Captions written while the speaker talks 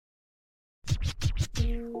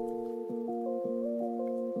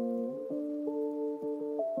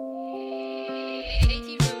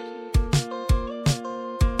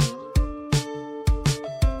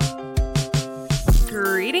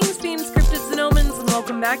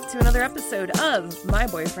welcome back to another episode of My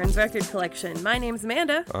Boyfriend's Record Collection. My name's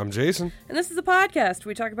Amanda. I'm Jason. And this is a podcast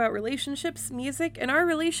where we talk about relationships, music, and our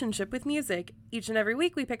relationship with music. Each and every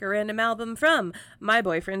week we pick a random album from My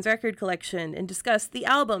Boyfriend's Record Collection and discuss the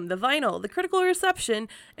album, the vinyl, the critical reception,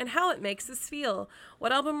 and how it makes us feel.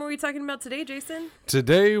 What album are we talking about today, Jason?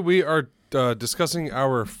 Today we are discussing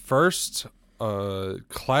our first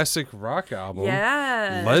classic rock album,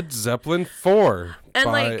 Led Zeppelin 4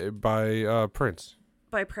 and by Prince.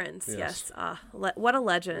 By Prince, yes. What a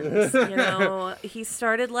legend. You know, he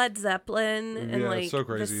started Led Zeppelin in so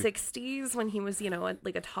the 60s when he was,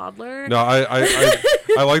 like a toddler. No,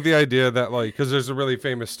 I like the idea that, like, because there's a really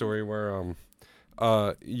famous story where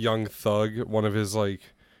Young Thug, one of his, like,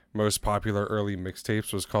 most popular early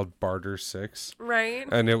mixtapes was called Barter 6. Right.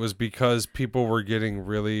 And it was because people were getting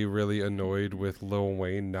really, really annoyed with Lil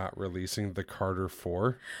Wayne not releasing the Carter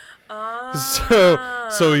 4.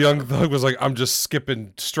 So Young Thug was like, I'm just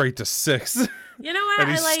skipping straight to 6. You know what?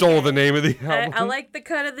 And he stole the name of the album. I like the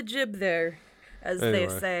cut of the jib there, as they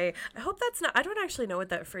say. I hope that's not, I don't actually know what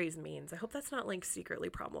that phrase means. I hope that's not, like, secretly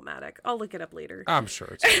problematic. I'll look it up later. I'm sure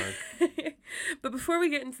it's fine. But before we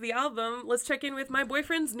get into the album, let's check in with my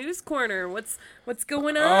boyfriend's news corner. What's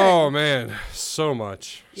going on? Oh, man. So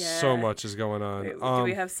much. Yeah. So much is going on. Do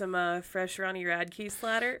we have some fresh Ronnie Radke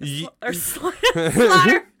slander?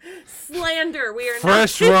 Slander? Slander. We are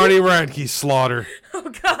fresh not. Ronnie Radke slaughter. Oh,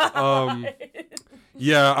 God.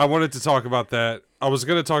 Yeah, I wanted to talk about that. I was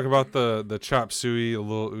going to talk about the Chop Suey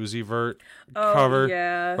Lil Uzi Vert cover,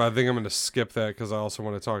 yeah. but I think I'm going to skip that because I also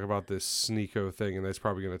want to talk about this Sneeko thing, and that's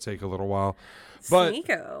probably going to take a little while. But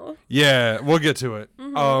Sneeko? Yeah, we'll get to it.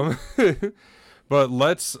 Mm-hmm. But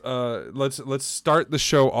let's start the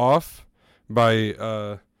show off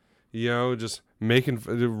by just making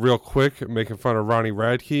fun of Ronnie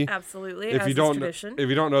Radke. Absolutely. If you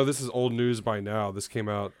don't know, this is old news by now. This came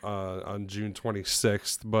out on June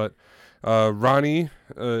 26th, but Ronnie,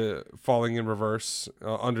 Falling in Reverse,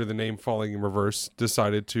 under the name Falling in Reverse,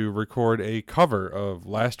 decided to record a cover of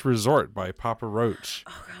Last Resort by Papa Roach.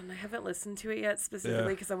 Oh, God, I haven't listened to it yet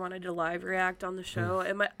specifically because I wanted to live react on the show.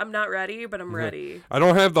 I'm not ready, but I'm ready. I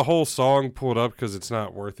don't have the whole song pulled up because it's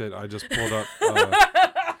not worth it. I just pulled up...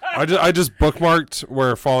 I just bookmarked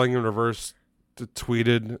where Falling in Reverse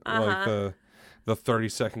tweeted like the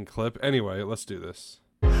 30-second clip. Anyway, let's do this.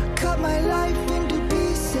 Cut my life into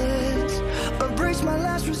pieces, embrace my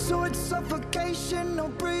last resort, suffocation, no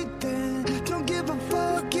breathing. Don't give a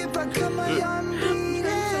fuck if I cut my arm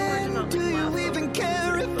bleeding. Do you even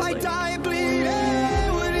care if I die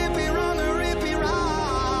bleeding? Would it be wrong or it be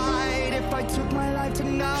right if I took my life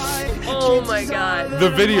tonight? Oh my God. The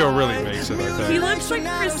video really makes it like that. He looks like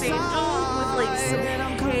Chris Angel with like some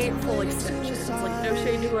hateful extensions. Like, no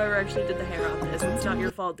shade to whoever actually did the hair on this. It's not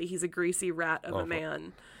your fault that he's a greasy rat of a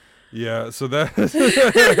man. Yeah, so that...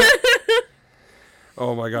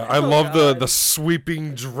 Oh my God. I love the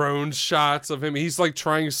sweeping drone shots of him. He's like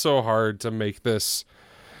trying so hard to make this...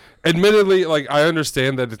 Admittedly, like, I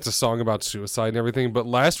understand that it's a song about suicide and everything, but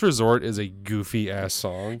Last Resort is a goofy ass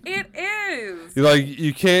song. It is. Like,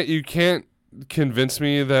 you can't convince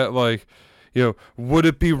me that, like, would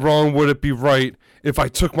it be wrong, would it be right if I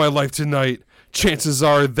took my life tonight? Chances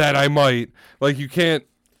are that I might. Like, you can't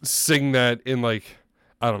sing that in, like,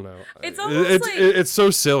 I don't know. It's almost it's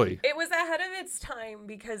so silly. It was ahead of its time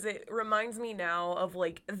because it reminds me now of,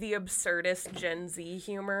 like, the absurdist Gen Z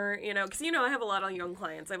humor, because, I have a lot of young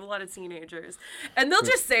clients. I have a lot of teenagers. And they'll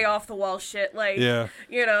just say off-the-wall shit like,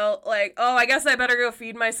 like, oh, I guess I better go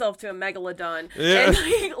feed myself to a megalodon. Yeah. And,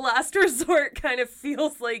 like, Last Resort kind of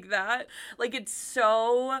feels like that. Like, it's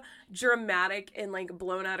so dramatic and, like,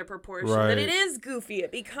 blown out of proportion that it is goofy.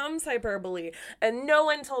 It becomes hyperbole. And no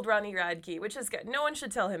one told Ronnie Radke, which is good. No one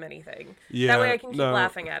should tell him anything. Yeah, that way I can keep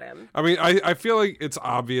laughing at him. I mean, I feel like it's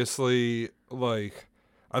obviously, like,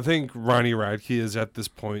 I think Ronnie Radke is at this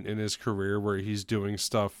point in his career where he's doing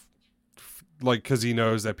stuff, like, because he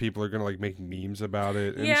knows that people are going to, like, make memes about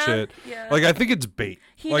it and shit. Yeah. Like, I think it's bait.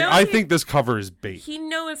 I think this cover is bait. He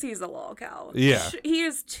knows he's a lol cow. Yeah. He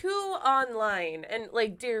is too online. And,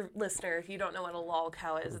 like, dear listener, if you don't know what a lol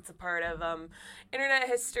cow is, it's a part of internet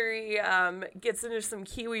history, gets into some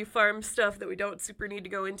Kiwi farm stuff that we don't super need to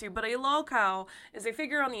go into. But a lol cow is a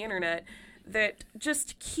figure on the internet that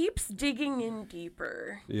just keeps digging in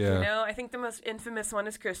deeper. Yeah. I think the most infamous one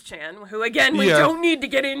is Chris Chan, who, again, we don't need to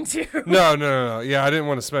get into. No. Yeah, I didn't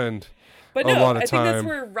want to spend a lot of time. I think that's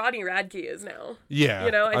where Ronnie Radke is now. Yeah.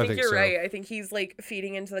 I think you're right. I think he's, like,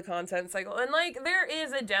 feeding into the content cycle. And, like, there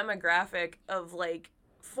is a demographic of, like,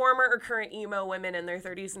 former or current emo women in their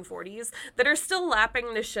 30s and 40s that are still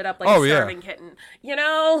lapping this shit up like Oh, a yeah. starving kitten. You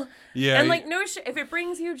know? Yeah. And like, no shit. If it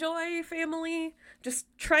brings you joy, family, just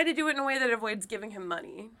try to do it in a way that avoids giving him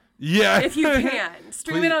money. Yeah. If you can.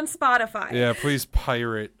 Stream it on Spotify. Yeah, please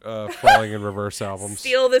pirate Falling in Reverse albums.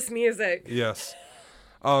 Steal this music. Yes.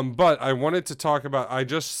 But I wanted to talk about, I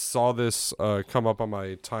just saw this come up on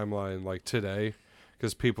my timeline like today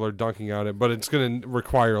because people are dunking on it, but it's going to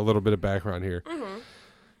require a little bit of background here. Mm-hmm.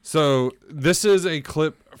 So this is a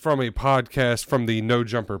clip from a podcast from the No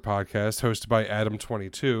Jumper podcast hosted by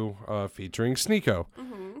Adam22 featuring Sneeko.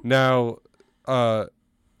 Mm-hmm. Now,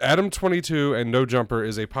 Adam22 and No Jumper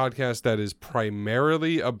is a podcast that is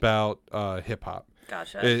primarily about hip-hop.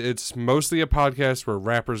 Gotcha. It's mostly a podcast where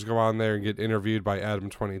rappers go on there and get interviewed by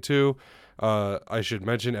Adam22. I should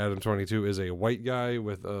mention Adam22 is a white guy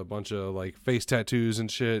with a bunch of like face tattoos and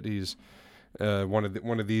shit. He's one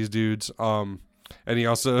of these dudes. And he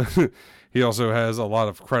also has a lot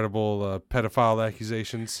of credible pedophile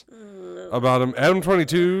accusations about him.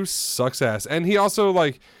 Adam22 sucks ass, and he also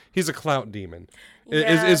he's a clout demon.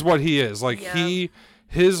 Yeah. Is what he is.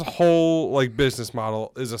 His whole business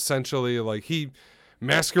model is essentially he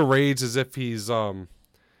masquerades as if he's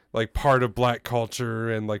part of black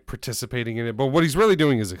culture and participating in it, but what he's really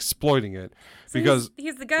doing is exploiting it. So because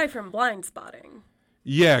he's the guy from Blind Spotting.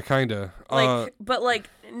 Yeah, kinda. But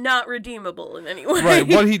not redeemable in any way. Right.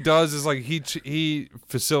 What he does is he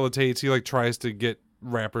facilitates. He tries to get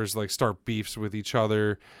rappers start beefs with each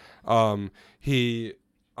other. He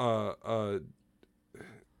I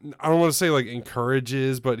don't want to say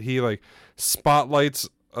encourages, but he spotlights.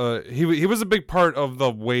 He was a big part of the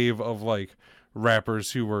wave of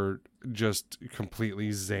rappers who were just completely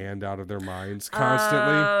zanned out of their minds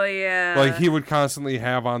constantly. Oh yeah. He would constantly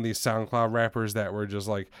have on these SoundCloud rappers that were just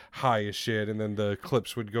high as shit, and then the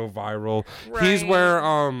clips would go viral. Right. He's where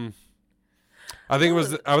I think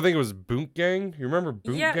it was Boot Gang. You remember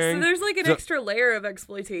Boot Gang? Yeah, so there's an extra layer of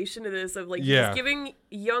exploitation to this of he's giving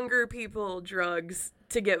younger people drugs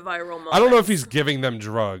to get viral moments. I don't know if he's giving them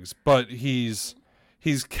drugs, but he's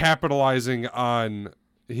capitalizing on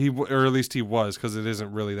or at least he was, because it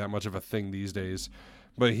isn't really that much of a thing these days.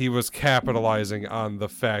 But he was capitalizing on the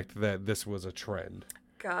fact that this was a trend.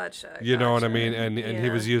 Gotcha. You know what I mean? And he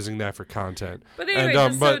was using that for content. But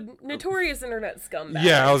anyway, so notorious internet scumbag.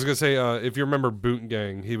 Yeah, I was going to say, if you remember Boot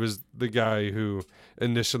Gang, he was the guy who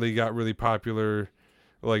initially got really popular,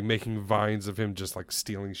 making vines of him just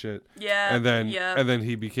stealing shit. Yeah. And then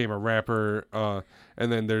he became a rapper. And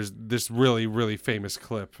then there's this really, really famous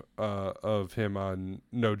clip of him on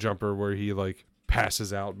No Jumper where he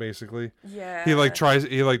passes out basically. Yeah. He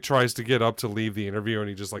tries to get up to leave the interview and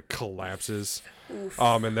he just collapses. Oof.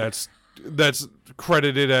 And that's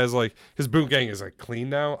credited as his Boot Gang is clean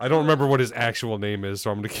now. I don't remember what his actual name is,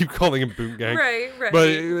 so I'm gonna keep calling him Boot Gang. Right. But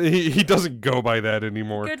he doesn't go by that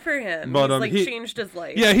anymore. Good for him. But he's changed his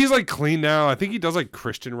life. Yeah, he's clean now. I think he does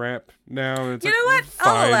Christian rap now. And it's you know what?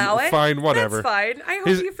 Fine, I'll allow it. Fine, whatever. That's fine. I hope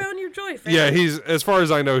you found your joy. Fam. Yeah, he's as far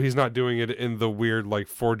as I know, he's not doing it in the weird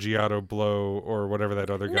Forgiato Blow or whatever that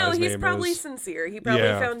other guy's name is. No, he's probably sincere. He probably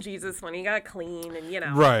found Jesus when he got clean,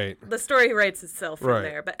 and right. The story writes itself from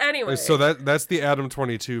there. But anyway, so that's the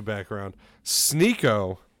Adam22 background.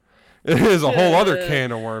 Sneeko is a whole other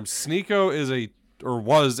can of worms. Sneeko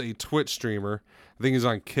was a Twitch streamer. I think he's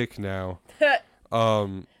on Kick now.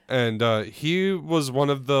 And he was one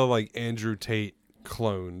of the Andrew Tate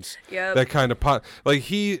clones. Yeah. That kind of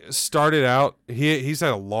he started out. He's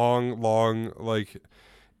had a long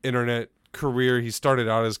internet career. He started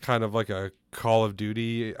out as kind of a Call of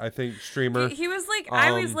Duty, I think, streamer. He was I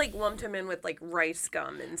always lumped him in with Rice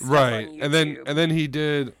Gum and stuff right. on YouTube. And then he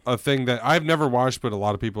did a thing that I've never watched, but a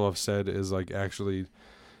lot of people have said is actually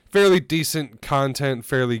fairly decent content,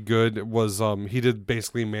 fairly good. Was he did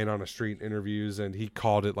basically man on a street interviews, and he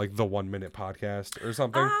called it the 1 minute podcast or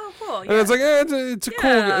something. Oh, cool. Yeah. And it's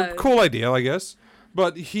a cool idea, I guess.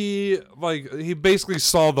 But he basically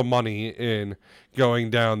saw the money in going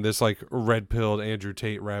down this red-pilled Andrew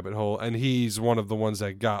Tate rabbit hole, and he's one of the ones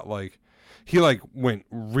that got he went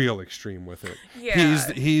real extreme with it.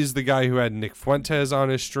 Yeah. He's the guy who had Nick Fuentes on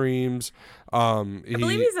his streams. I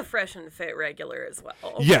believe he's a Fresh and Fit regular as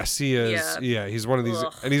well. Yes, he is. Yeah, he's one of these,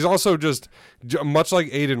 and he's also just much like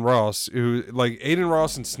Aiden Ross, who Aiden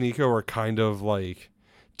Ross and Sneeko are kind of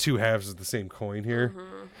two halves of the same coin here,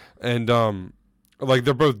 and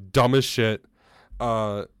they're both dumb as shit.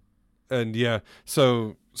 And yeah,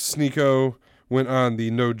 so Sneeko went on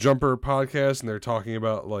the No Jumper podcast, and they're talking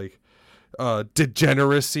about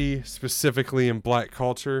degeneracy specifically in black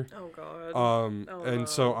culture. Oh God. And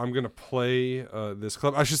so I'm gonna play this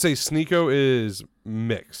clip. I should say Sneeko is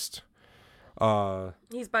mixed.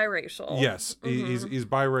 He's biracial. Yes, he's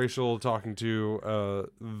biracial, talking to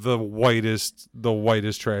the whitest,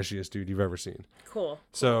 trashiest dude you've ever seen. Cool.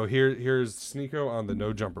 So here's Sneeko on the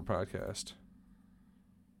No Jumper podcast.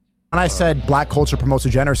 When I said black culture promotes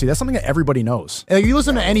degeneracy, that's something that everybody knows. Like, you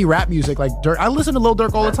listen to any rap music, like Durk. I listen to Lil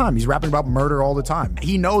Durk all the time. He's rapping about murder all the time.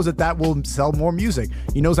 He knows that will sell more music.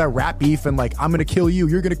 He knows that rap beef and like, I'm gonna kill you,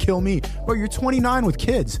 you're gonna kill me. But you're 29 with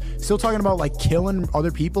kids, still talking about like killing other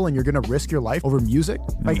people, and you're gonna risk your life over music.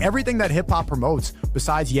 Like everything that hip hop promotes,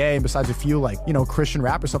 besides Ye and besides a few like Christian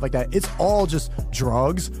rap or stuff like that, it's all just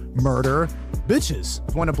drugs, murder, bitches.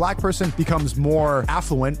 When a black person becomes more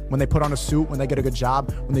affluent, when they put on a suit, when they get a good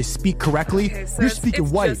job, when they speak correctly, Okay, so you're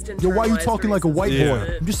speaking white. Why are you talking like a white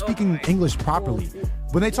boy? I'm just speaking English properly.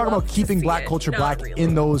 When they talk about keeping black culture black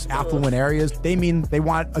in those affluent areas, they mean they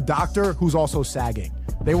want a doctor who's also sagging.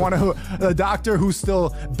 They want a doctor who's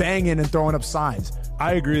still banging and throwing up signs.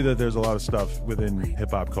 I agree that there's a lot of stuff within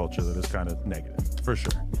hip hop culture that is kind of negative, for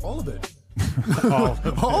sure. All of it.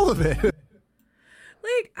 All of it.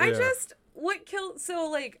 Like, I just, what killed, so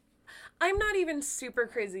like, I'm not even super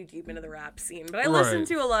crazy deep into the rap scene, but I listen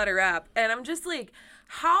to a lot of rap, and I'm just like,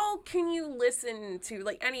 how can you listen to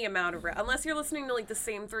like any amount of rap unless you're listening to like the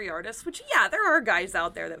same 3 artists? Which there are guys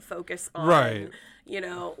out there that focus on,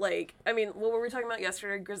 like, I mean, what were we talking about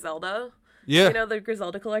yesterday? Griselda. Yeah. The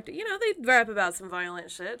Griselda Collective. They rap about some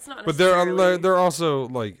violent shit. It's not But necessarily... they're also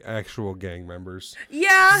like actual gang members.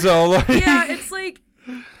 Yeah. So like it's like.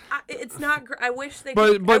 It's not. I wish they.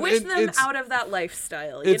 I wish them out of that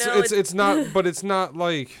lifestyle. It's not. But it's not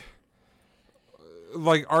like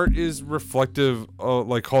art is reflective.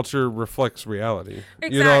 Like culture reflects reality.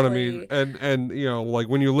 Exactly. You know what I mean? And like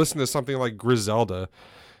when you listen to something like Griselda,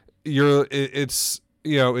 it's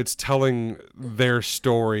telling their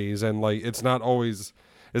stories, and like it's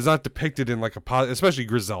not depicted in like especially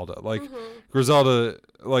Griselda. Like Griselda,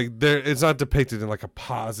 like it's not depicted in like a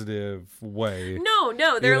positive way.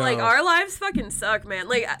 No, they're like, our lives fucking suck, man.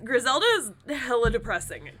 Like Griselda is hella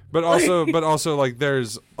depressing. But also like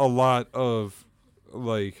there's a lot of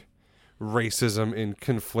like racism in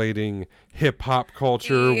conflating hip hop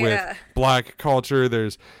culture with black culture.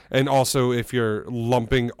 And also if you're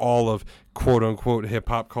lumping all of quote unquote hip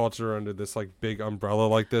hop culture under this like big umbrella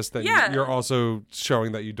like this, then you're also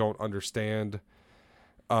showing that you don't understand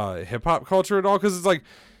hip hop culture at all, because it's like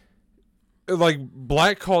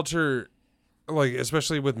black culture, like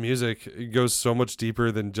especially with music, it goes so much deeper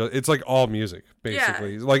than just, it's like all music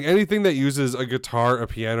basically. Like anything that uses a guitar, a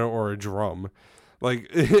piano, or a drum, has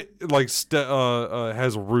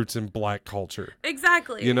roots in black culture.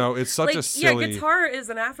 Exactly. It's such a silly... Yeah, guitar is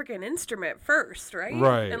an African instrument first, right?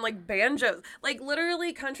 Right. And like banjos. Like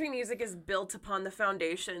literally country music is built upon the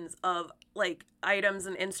foundations of like items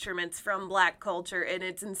and instruments from black culture, and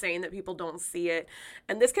it's insane that people don't see it.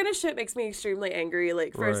 And this kind of shit makes me extremely angry,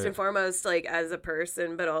 like first and foremost, like as a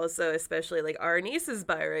person, but also especially like our niece is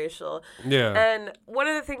biracial. Yeah. And one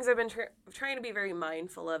of the things I've been trying to be very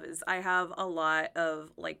mindful of is I have a lot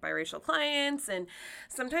of like biracial clients, and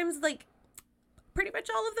sometimes like pretty much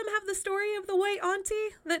all of them have the story of the white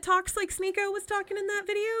auntie that talks like Sneeko was talking in that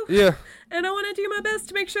video. Yeah. And I want to do my best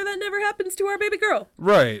to make sure that never happens to our baby girl.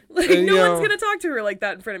 Right. Like, no one's going to talk to her like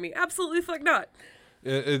that in front of me. Absolutely fuck not.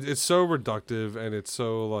 It's so reductive, and it's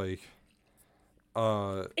so like...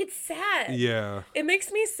 it's sad. Yeah. It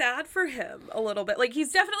makes me sad for him a little bit. Like,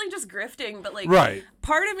 he's definitely just grifting, but like... Right.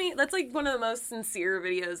 Part of me, that's like one of the most sincere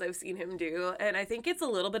videos I've seen him do, and I think it's a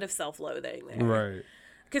little bit of self-loathing there. Right.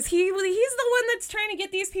 Because he's the one that's trying to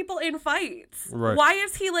get these people in fights. Right. Why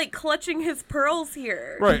is he like clutching his pearls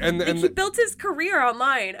here? Right, and he built his career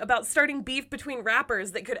online about starting beef between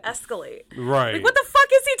rappers that could escalate. Right. Like, what the fuck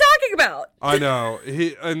is he talking about? I know.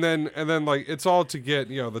 And then like it's all to get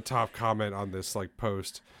the top comment on this like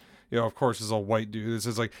post. Of course, is a white dude. This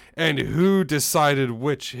is like, and who decided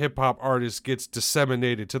which hip hop artist gets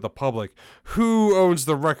disseminated to the public? Who owns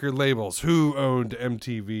the record labels? Who owned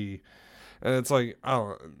MTV? And it's like,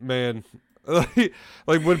 oh man,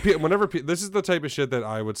 like whenever this is the type of shit that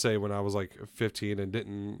I would say when I was like 15 and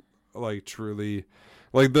didn't like truly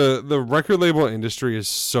like the record label industry is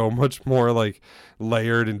so much more like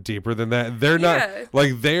layered and deeper than that. They're not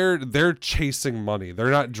like they're chasing money. They're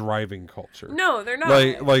not driving culture. No, they're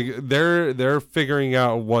not. Like they're figuring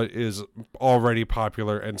out what is already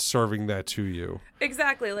popular and serving that to you.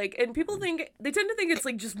 Exactly. Like, and people tend to think it's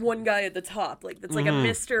like just one guy at the top. Like, that's like a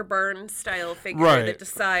Mr. Burns style figure that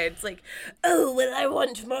decides like, oh, well, I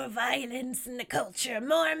want more violence in the culture,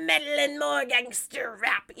 more metal and more gangster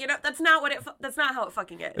rap. That's not how it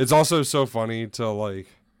fucking is. It's also so funny to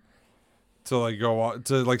go on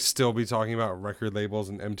to like still be talking about record labels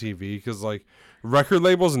and MTV, because like record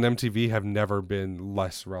labels and MTV have never been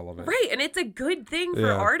less relevant. Right, and it's a good thing for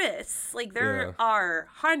Yeah. artists. Like, there Yeah. are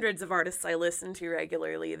hundreds of artists I listen to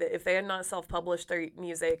regularly that if they had not self-published their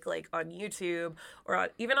music, like, on YouTube or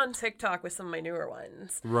even on TikTok with some of my newer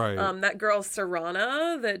ones. Right. That girl,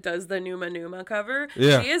 Sarana, that does the Numa Numa cover,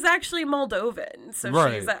 Yeah. she is actually Moldovan. So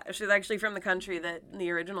Right. she's actually from the country that the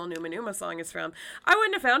original Numa Numa song is from. I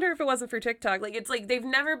wouldn't have found her if it wasn't for TikTok. Like, it's like they've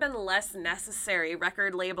never been less necessary,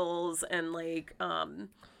 record labels and, like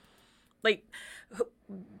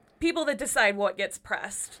people that decide what gets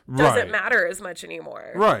pressed doesn't Right. matter as much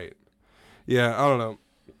anymore. Right. Yeah, I don't know.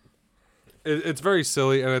 It's very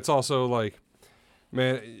silly, and it's also like,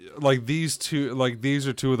 man, like these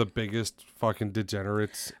are two of the biggest fucking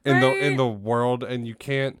degenerates in Right. the world, and you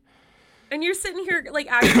can't. And you're sitting here like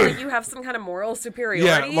acting like you have some kind of moral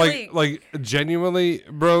superiority. Yeah, like genuinely,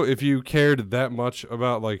 bro. If you cared that much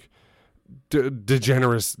about like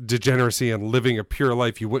degeneracy and living a pure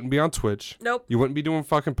life, you wouldn't be on Twitch. Nope. You wouldn't be doing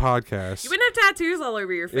fucking podcasts. You wouldn't have tattoos all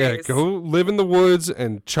over your Yeah, face. go live in the woods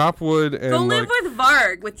and chop wood and Go live like, with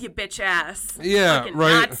Varg with your bitch ass. yeah, Fucking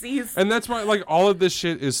right. Nazis. And that's why like all of this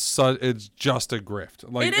shit is it's just a grift.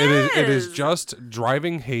 Like It it is is. just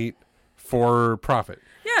driving hate for profit.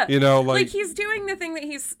 Yeah. You know, like like he's doing the thing that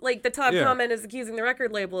he's like the top Yeah. comment is accusing the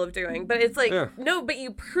record label of doing, but it's like Yeah. no, but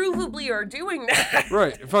you provably are doing that.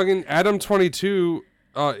 right, fucking Adam 22,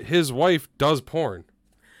 his wife does porn.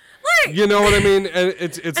 Right. You know what I mean? And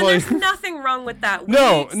it's And like there's nothing wrong with that. We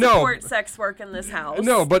No. support sex work in this house.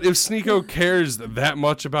 no, but if Sneeko cares that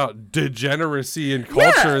much about degeneracy and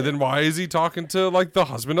culture, Yeah. then why is he talking to like the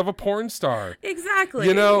husband of a porn star? Exactly.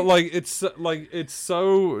 You know, like it's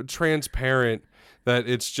so transparent that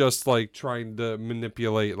it's just like trying to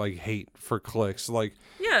manipulate like hate for clicks. Like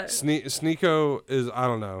Yeah. Sneeko is, I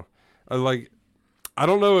don't know. I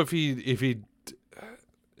don't know if he's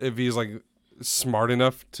like smart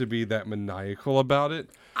enough to be that maniacal about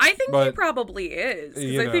it. I think he But, probably is. 'Cause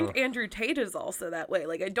you I think know. Andrew Tate is also that way.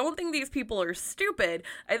 Like, I don't think these people are stupid.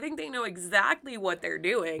 I think they know exactly what they're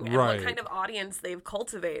doing and Right. what kind of audience they've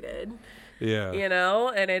cultivated. Yeah. You know?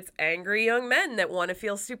 And it's angry young men that want to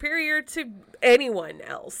feel superior to anyone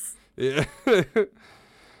else. Yeah.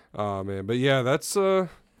 Oh man, but yeah, that's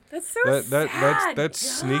That's so sad. that's God.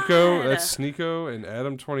 Sneeko and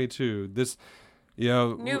Adam 22. This, you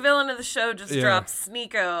know, New villain of the show just Yeah. dropped,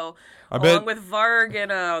 Sneeko, I along bet- with Varg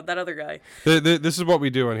and that other guy. This is what we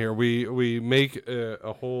do in here. We make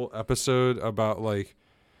a whole episode about like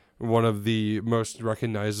one of the most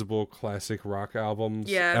recognizable classic rock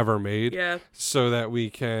albums Yeah. ever made, Yeah. so that we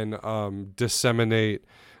can disseminate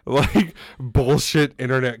like bullshit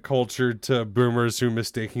internet culture to boomers who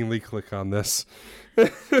mistakenly click on this. You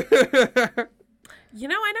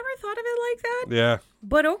know, I never thought of it like that, Yeah.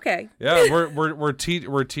 but okay. Yeah, we're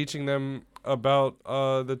teaching them about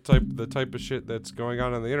the type of shit that's going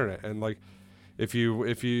on the internet, and like if you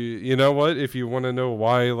you know what, if you want to know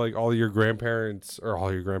why like all your grandkids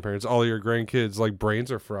like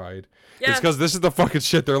brains are fried, Yeah. it's because this is the fucking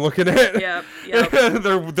shit they're looking at. Yep.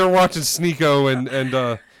 they're watching Sneeko and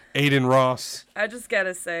Aiden Ross. I just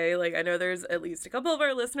gotta say, like, I know there's at least a couple of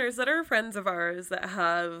our listeners that are friends of ours that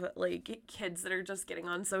have, like, kids that are just getting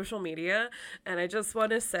on social media. And I just want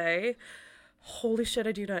to say, holy shit,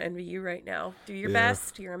 I do not envy you right now. Do your Yeah.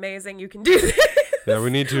 best. You're amazing. You can do this. Yeah, we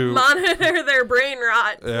need to Monitor their brain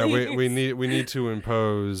rot. yeah, Please. we need to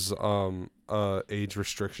impose age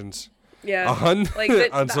restrictions. Yeah. on Like,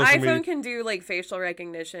 the on social iPhone media. can do, like, facial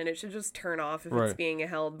recognition. It should just turn off if it's Right. being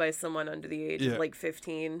held by someone under the age Yeah. of, like,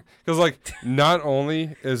 15. Because, like, not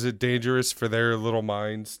only is it dangerous for their little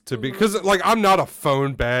minds to Mm-hmm. be... Because, like, I'm not a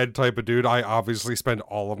phone bad type of dude. I obviously spend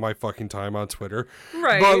all of my fucking time on Twitter.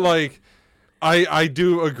 Right. But, like, I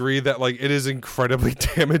do agree that, like, it is incredibly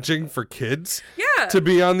damaging for kids Yeah. to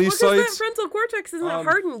be on these Well, 'cause sites. that frontal cortex isn't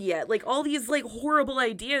hardened yet. Like, all these, like, horrible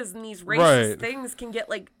ideas and these racist Right. things can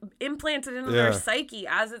get, like, implanted into Yeah. their psyche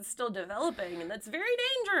as it's still developing, and that's very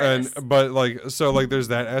dangerous. But, like, so, like, there's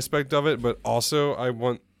that aspect of it, but also I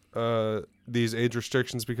want these age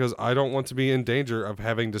restrictions because I don't want to be in danger of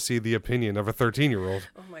having to see the opinion of a 13-year-old.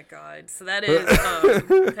 Oh my god. So that is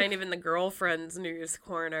kind of in the girlfriend's news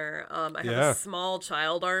corner. I have Yeah. a small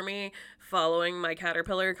child army following my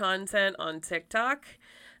Caterpillar content on TikTok.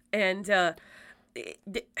 And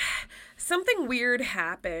something weird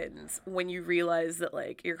happens when you realize that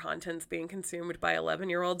like your content's being consumed by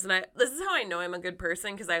 11-year-olds. And this is how I know I'm a good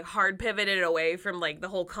person, because I hard pivoted away from like the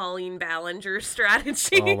whole Colleen Ballinger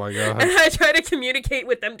strategy. Oh my God. And I try to communicate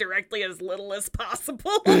with them directly as little as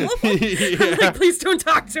possible. I'm like, please don't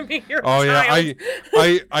talk to me. You're a child.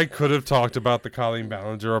 I could have talked about the Colleen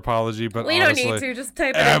Ballinger apology, but we honestly, don't need to. Just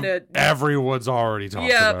type it into. Everyone's already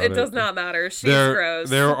talked about it. It does not matter. She's gross.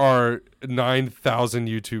 There are 9,000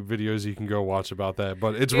 YouTube videos you can go watch about that,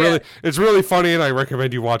 but it's really funny, and I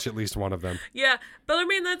recommend you watch at least one of them. Yeah, but I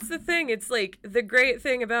mean, that's the thing. It's like the great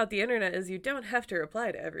thing about the internet is you don't have to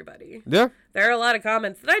reply to everybody. Yeah. There are a lot of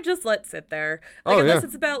comments that I just let sit there. Like, unless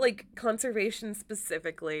it's about like conservation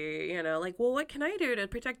specifically, you know, like, well, what can I do to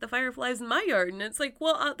protect the fireflies in my yard? And it's like,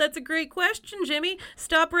 well, that's a great question, Jimmy.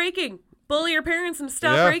 Stop raking. Bully your parents and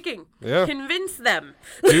stop raking. Yeah. Convince them.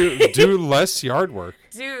 Do less yard work.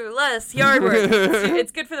 Do less yard work.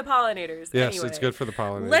 It's good for the pollinators. Yes, anyway, it's good for the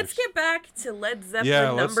pollinators. Let's get back to Led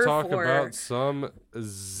Zeppelin let's number talk 4. about some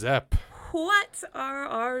Zepp. What are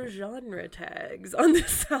our genre tags on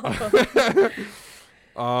this album?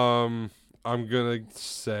 I'm gonna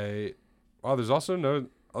say, there's also no.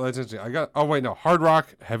 Oh, that's interesting. Hard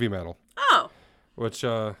rock, heavy metal. Oh. Which,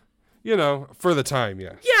 for the time,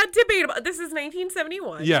 yes. Yeah, debatable. This is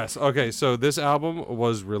 1971. Yes. Okay. So this album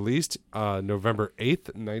was released November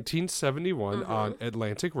 8th, 1971 on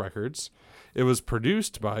Atlantic Records. It was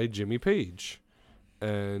produced by Jimmy Page,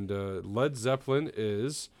 and Led Zeppelin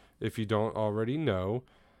is, if you don't already know,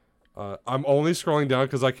 I'm only scrolling down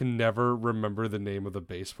because I can never remember the name of the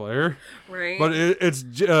bass player. Right. But it's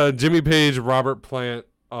Jimmy Page, Robert Plant,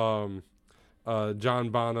 John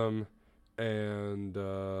Bonham, and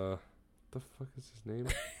the fuck is his name?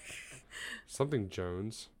 Something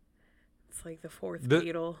Jones. It's like the fourth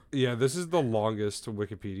Beatle. Yeah, this is the longest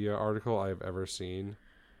Wikipedia article I have ever seen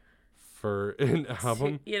for an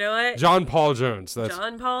album. You know what? John Paul Jones. That's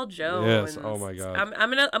John Paul Jones. Yes. Oh my God.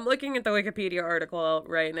 I'm looking at the Wikipedia article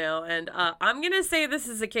right now, and I'm gonna say this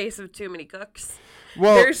is a case of too many cooks.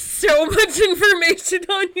 Well, there's so much information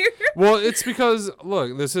on here. Well, it's because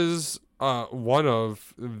look, this is one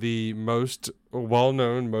of the most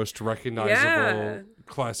well-known, most recognizable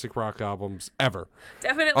classic rock albums ever.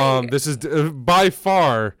 Definitely. This is by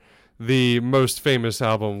far the most famous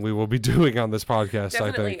album we will be doing on this podcast.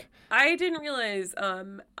 Definitely. I think. I didn't realize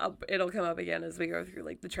it'll come up again as we go through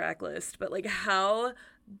like the track list, but like how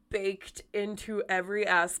baked into every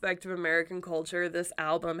aspect of American culture this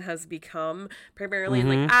album has become, primarily in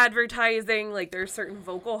like advertising. Like there's certain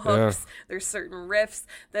vocal hooks, there's certain riffs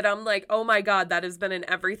that I'm like, oh my God, that has been in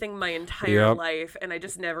everything my entire life, and I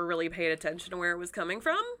just never really paid attention to where it was coming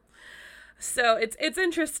from. So it's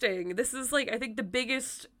interesting. This is like, I think, the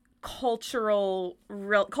biggest culturally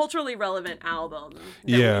relevant album that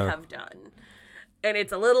we have done. And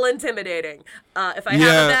it's a little intimidating. If I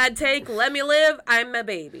have a bad take, let me live. I'm a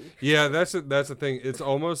baby. Yeah, that's the thing. It's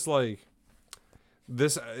almost like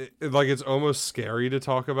this. Like it's almost scary to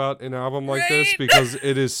talk about an album like this because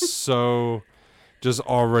it is so just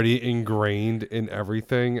already ingrained in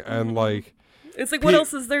everything, and like it's like what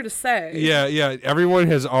else is there to say? Yeah. Everyone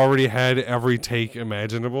has already had every take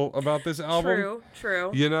imaginable about this album.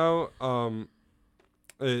 True. You know,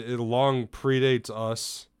 it long predates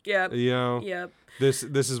us. Yep. You know. Yep. This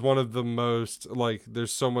is one of the most, like,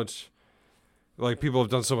 there's so much, like, people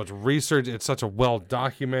have done so much research. It's such a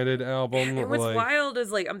well-documented album. And what's wild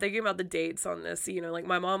is, like, I'm thinking about the dates on this. You know, like,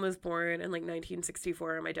 my mom was born in, like,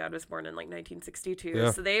 1964, and my dad was born in, like, 1962.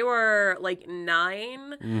 Yeah. So they were, like,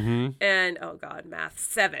 9 and, oh, God, math,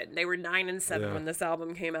 7. They were 9 and 7 when this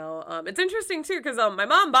album came out. It's interesting, too, because my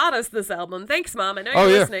mom bought us this album. Thanks, Mom. I know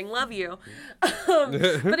you're listening. Love you.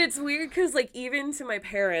 But it's weird because, like, even to my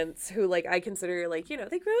parents, who, like, I consider, like, you know,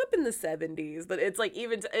 they grew up in the 70s, but it's, like,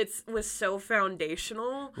 even, it was so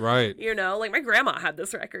foundational. Right. You know, like, my grandma had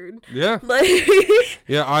this record. Yeah. Like,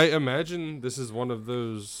 yeah, I imagine this is one of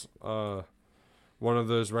those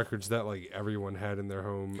records that, like, everyone had in their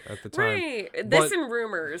home at the time. Right. This and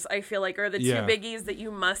Rumors, I feel like, are the two biggies that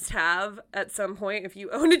you must have at some point if you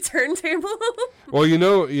own a turntable. Well, you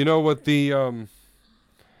know what the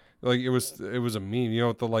like it was a meme. You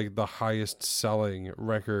know what the highest selling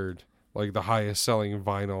record, like the highest selling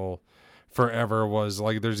vinyl forever was.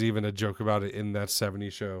 Like, there's even a joke about it in that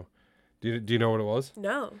 70s show. Do you know what it was?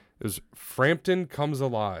 No. It was Frampton Comes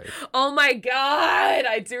Alive. Oh my God,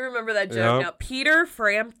 I do remember that joke now. Peter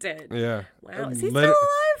Frampton. Yeah. Wow, is he still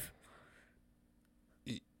alive?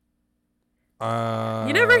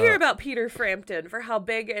 You never hear about Peter Frampton for how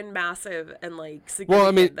big and massive and like significant Well,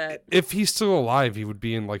 I mean, that. if he's still alive, he would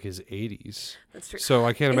be in like his 80s. That's true. So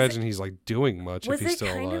I can't imagine he's like doing much if Was he's it still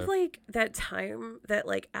kind alive. of like that time that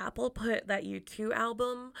like Apple put that U2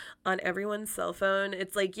 album on everyone's cell phone?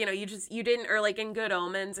 It's like, you know, you didn't, or like in Good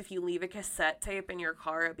Omens, if you leave a cassette tape in your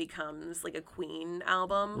car, it becomes like a Queen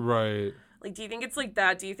album. Right. Like, do you think it's like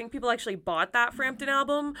that? Do you think people actually bought that Frampton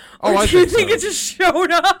album? Oh, Or I do you think think so. it just showed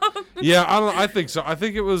up? Yeah, I think so. I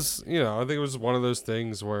think it was, I think it was one of those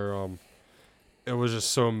things where it was just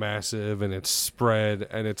so massive and it's spread,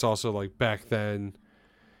 and it's also like back then,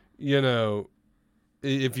 if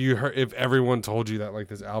everyone told you that like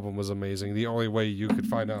this album was amazing, the only way you could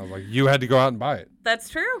find out, like, you had to go out and buy it. That's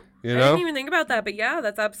true. You I know? didn't even think about that, but yeah,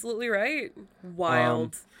 that's absolutely right.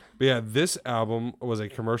 Wild. But yeah, this album was a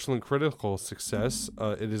commercial and critical success.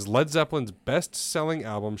 It is Led Zeppelin's best-selling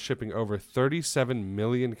album, shipping over 37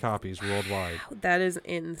 million copies worldwide. That is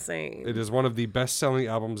insane. It is one of the best-selling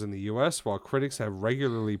albums in the U.S., while critics have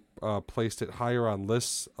regularly placed it higher on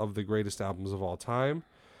lists of the greatest albums of all time.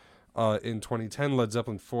 In 2010, Led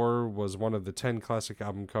Zeppelin 4 was one of the 10 classic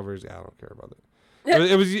album covers. Yeah, I don't care about it.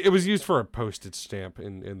 It was used for a postage stamp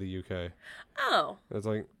in the UK. Oh. It's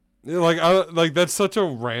like that's such a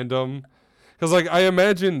random, because like I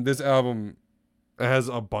imagine this album has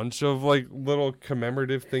a bunch of like little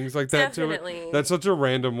commemorative things like that to Definitely. it. That's such a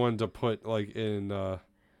random one to put like in the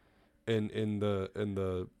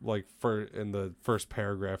first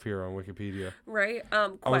paragraph here on Wikipedia. Right.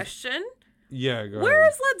 Question. Yeah, go Where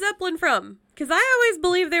ahead. is Led Zeppelin from? Because I always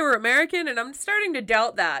believed they were American, and I'm starting to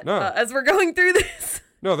doubt that No. as we're going through this.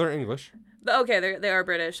 No, they're English. Okay, they are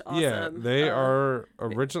British. Awesome. Yeah, they are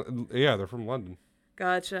original. Yeah, they're from London.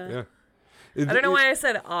 Gotcha. Yeah. I don't know why I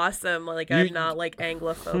said awesome. Like, I'm not like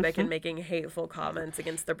Anglophobic and making hateful comments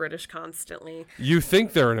against the British constantly. You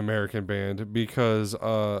think they're an American band because,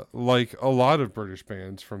 like a lot of British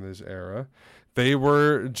bands from this era, they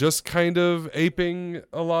were just kind of aping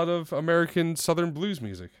a lot of American Southern blues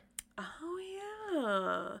music. Oh,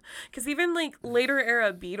 yeah. Because even like later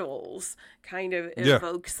era Beatles kind of Yeah.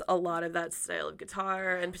 evokes a lot of that style of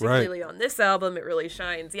guitar. And particularly on this album, it really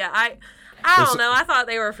shines. Yeah, I don't know. I thought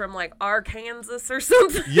they were from like Arkansas or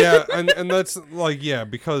something. Yeah, and that's like, yeah,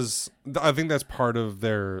 because I think that's part of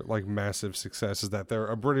their like massive success is that they're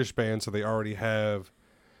a British band, so they already have,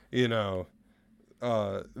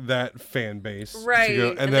 that fan base. Right.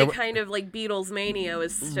 And And then they kind of like Beatles mania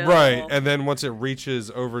is still. right, and then once it reaches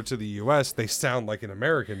over to the US, they sound like an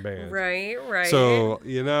American band. Right. So,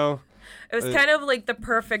 It was kind of like the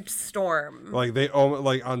perfect storm. like they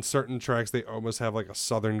like on certain tracks they almost have like a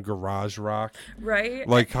southern garage rock Right?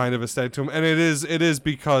 like kind of aesthetic to them, and it is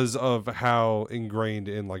because of how ingrained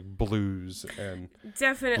in like blues and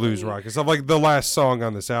Definitely. blues rock and stuff. Like the last song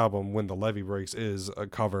on this album, When the Levee Breaks, is a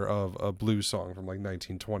cover of a blues song from like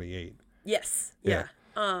 1928. Yes. Yeah.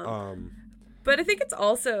 Yeah. But I think it's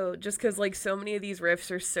also just because like so many of these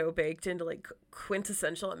riffs are so baked into like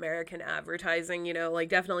quintessential American advertising, like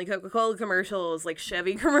definitely Coca-Cola commercials, like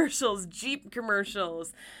Chevy commercials, Jeep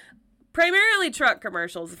commercials, primarily truck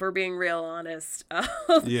commercials, if we're being real honest.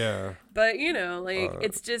 Yeah. But,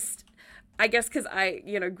 it's just, I guess because I,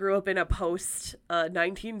 grew up in a post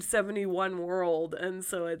 1971 world. And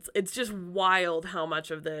so it's just wild how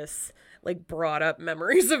much of this like brought up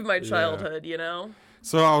memories of my childhood,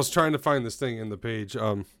 So I was trying to find this thing in the page,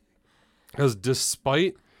 because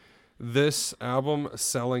despite this album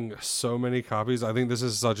selling so many copies, I think this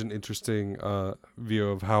is such an interesting view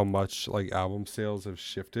of how much like album sales have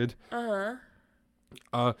shifted.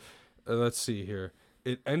 Let's see here.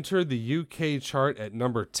 It entered the UK chart at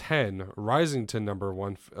number 10, rising to number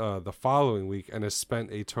 1 the following week, and has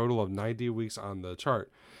spent a total of 90 weeks on the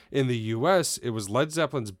chart. In the US, it was Led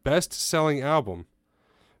Zeppelin's best-selling album,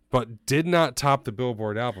 but did not top the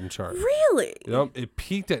Billboard album chart. Really? Yep, it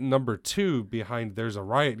peaked at number 2 behind There's a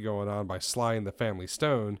Riot Going On by Sly and the Family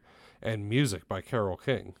Stone and Music by Carole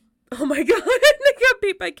King. Oh my God. They got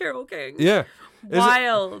beat by Carole King. Yeah.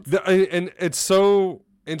 Wild. And it's so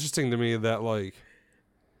interesting to me that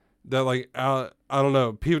I don't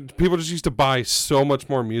know, people just used to buy so much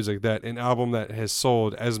more music that an album that has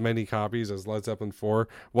sold as many copies as Led Zeppelin 4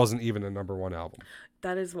 wasn't even a number 1 album.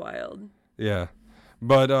 That is wild. Yeah.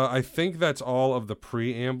 But I think that's all of the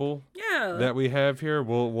preamble. Yeah. that we have here.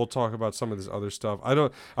 We'll talk about some of this other stuff. I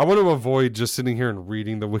want to avoid just sitting here and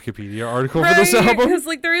reading the Wikipedia article for this album. Because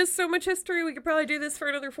like there is so much history, we could probably do this for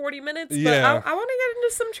another 40 minutes. But Yeah. I want to get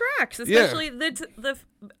into some tracks, especially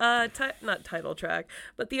not title track,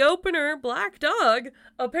 but the opener, Black Dog,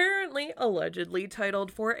 apparently allegedly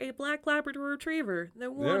titled for a black Labrador Retriever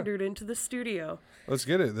that wandered into the studio. Let's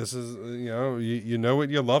get it. This is you know it,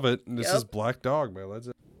 you love it. This is Black Dog by Led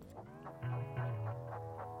Zeppelin.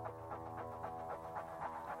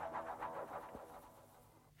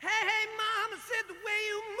 Hey, mama said the way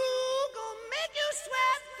you move gonna make you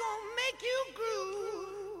sweat, gonna make you groove.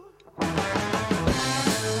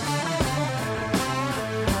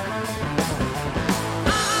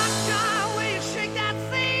 The way you shake that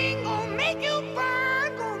thing gonna make you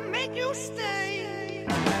burn, gonna make you stay.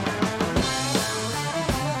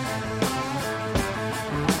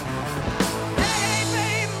 Hey,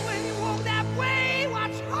 baby, when you walk that way,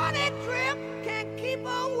 watch honey drip, can't keep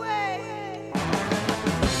away.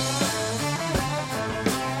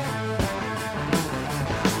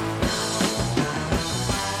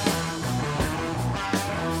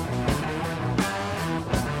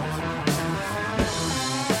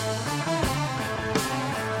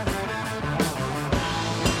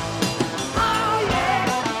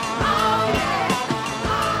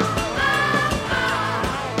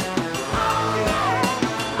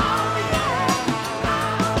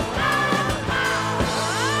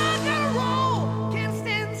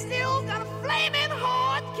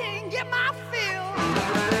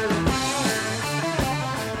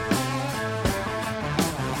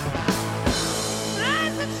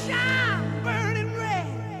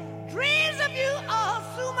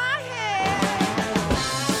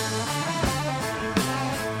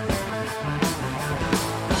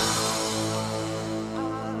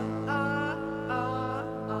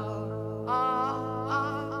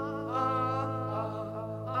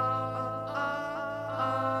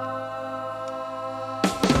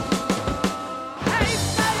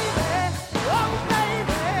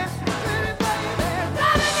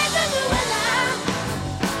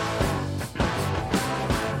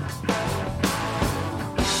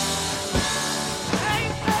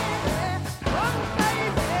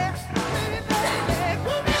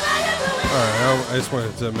 I just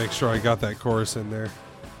wanted to make sure I got that chorus in there.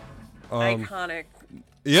 Iconic.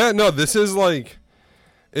 Yeah, no, this is like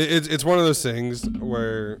it's one of those things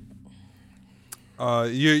where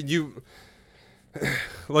you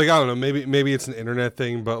like, I don't know, maybe it's an internet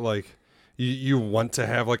thing, but like you want to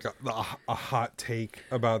have like a hot take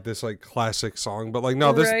about this like classic song, but like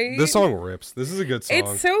no, this song rips. This is a good song.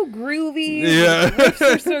 It's so groovy. Yeah. The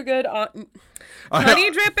riffs are so good.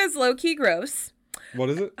 Honey Drip is low key gross. What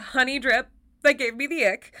is it? Honey Drip. That gave me the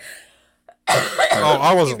ick. Oh,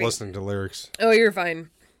 I wasn't listening to lyrics. Oh, you're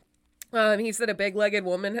fine. He said a big-legged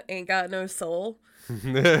woman ain't got no soul.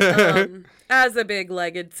 As a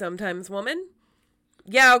big-legged sometimes woman.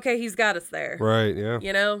 Yeah, okay, he's got us there. Right, yeah.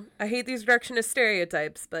 You know, I hate these reductionist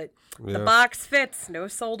stereotypes, but the box fits. No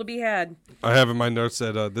soul to be had. I have in my notes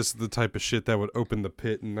that this is the type of shit that would open the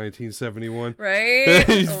pit in 1971. Right?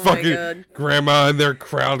 He's my God. grandma and their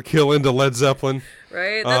crowd killing to Led Zeppelin.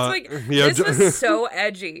 Right? That's this was so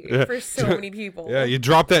edgy for so many people. Yeah, you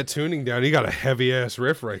drop that tuning down, you got a heavy-ass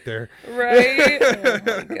riff right there. Right? Oh,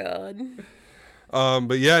 my God.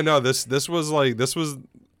 But yeah, no, this was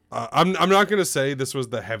I'm not gonna say this was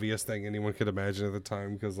the heaviest thing anyone could imagine at the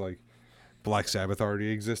time, because like Black Sabbath already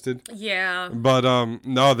existed. Yeah. But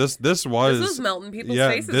no, this was melting people's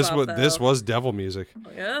faces off, though. This was devil music.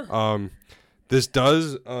 Yeah. This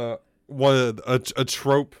does a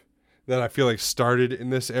trope that I feel like started in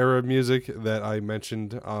this era of music that I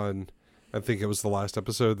mentioned on, I think it was the last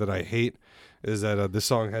episode, that I hate, is that this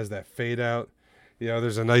song has that fade out. You know,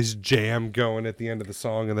 there's a nice jam going at the end of the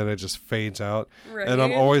song, and then it just fades out. Right. And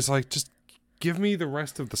I'm always like, just give me the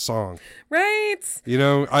rest of the song. Right. You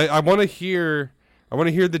know, I want to hear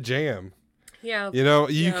the jam. Yeah. You know,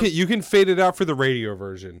 you can fade it out for the radio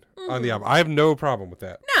version on the album. I have no problem with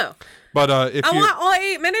that. No. But if I want all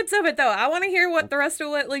 8 minutes of it, though. I want to hear what the rest of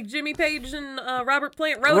what like Jimmy Page and Robert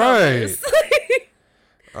Plant wrote on this.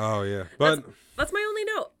 Oh yeah, but that's my only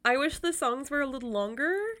note. I wish the songs were a little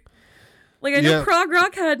longer. Like, I know prog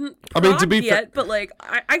rock hadn't progged yet, but, like,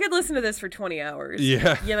 I could listen to this for 20 hours.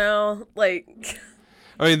 Yeah. You know? Like...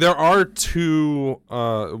 I mean, there are two.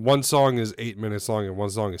 One song is 8 minutes long, and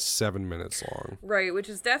one song is 7 minutes long. Right, which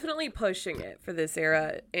is definitely pushing it for this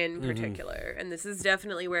era in Mm-hmm. particular. And this is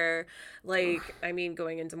definitely where, like, I mean,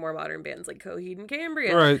 going into more modern bands like Coheed and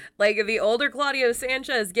Cambria, Right. like, the older Claudio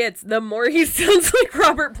Sanchez gets, the more he sounds like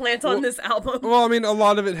Robert Plant on this album. Well, I mean, a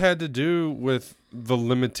lot of it had to do with the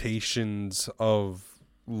limitations of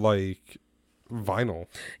like vinyl.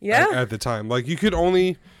 Yeah. At the time, like you could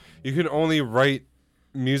only write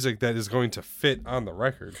music that is going to fit on the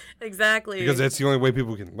record Exactly. because that's the only way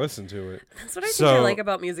people can listen to it. That's what I think I like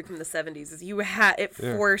about music from the 70s is it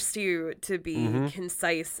forced you to be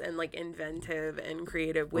concise and like inventive and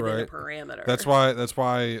creative within a parameter. That's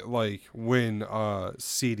why like when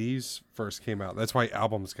CDs first came out, that's why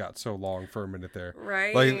albums got so long for a minute there.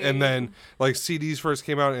 Right. Like and then like CDs first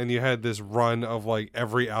came out and you had this run of like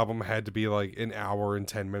every album had to be like an hour and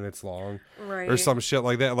 10 minutes long. Right. Or some shit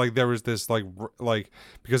like that. Like there was this like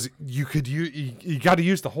because you got to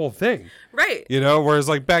use the whole thing. Right. You know, whereas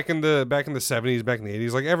like back in the 70s, back in the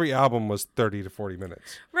 80s, like every album was 30 to 40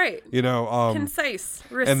 minutes. Right. You know, concise,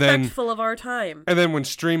 and then- respectful of our time. and then when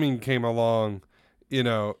streaming came along, you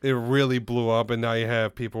know, it really blew up, and now you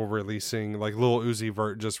have people releasing, like Lil Uzi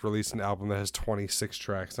Vert just released an album that has 26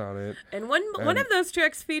 tracks on it. And one of those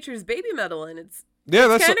tracks features Baby Metal, and it's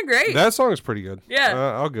That's kind of great. That song is pretty good. Yeah.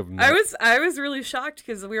 I'll give them that. I was really shocked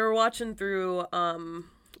because we were watching through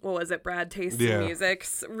what was it, Brad Tastes in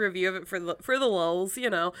Music's review of it for the lulz, you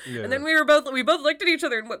know. Yeah. And then we both looked at each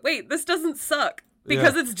other and went, wait, this doesn't suck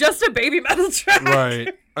because it's just a Baby Metal track.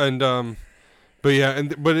 Right. And but yeah,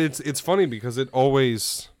 but it's funny because it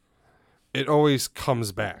always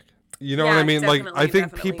comes back. You know what I mean? Like I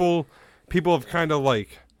think people have kind of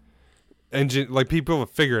like people have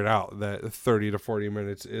figured out that 30 to 40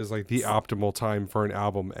 minutes is like the optimal time for an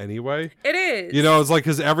album anyway. It is. You know, it's like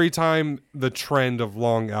because every time the trend of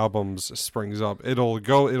long albums springs up, it'll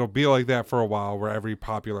be like that for a while where every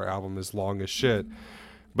popular album is long as shit.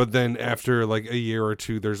 But then after like a year or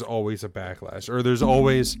two, there's always a backlash, or there's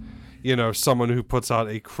always, you know, someone who puts out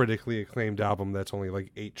a critically acclaimed album that's only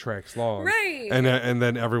like 8 tracks long. Right. And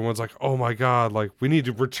then everyone's like, oh my God, like we need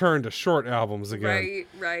to return to short albums again.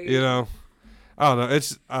 Right. You know? I don't know.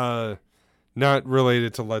 It's not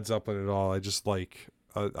related to Led Zeppelin at all. I just like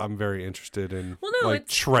I'm very interested in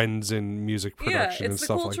trends in music production and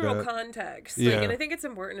stuff like that. Yeah, it's the cultural context. Yeah. Like, and I think it's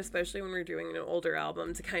important, especially when we're doing an older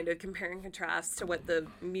album, to kind of compare and contrast to what the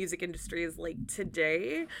music industry is like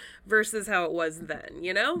today versus how it was then,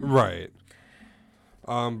 you know? Right.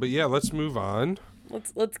 But yeah, let's move on.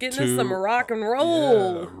 Let's get into some rock and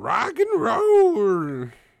roll. Yeah, rock and roll.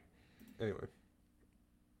 Anyway.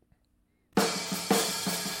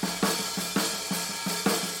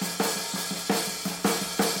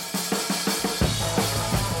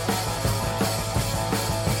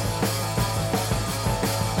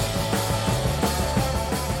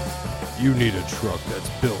 You need a truck that's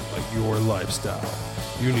built like your lifestyle.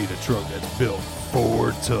 You need a truck that's built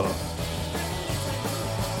for tough.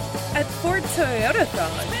 At Ford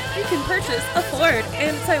Toyota-thon, you can purchase a Ford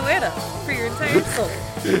and Toyota for your entire soul.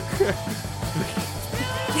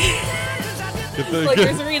 Look,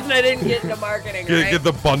 there's a reason I didn't get into marketing, right? Get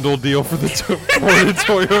the bundle deal for the Ford and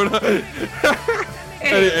Toyota.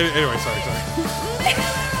 Anyway, sorry.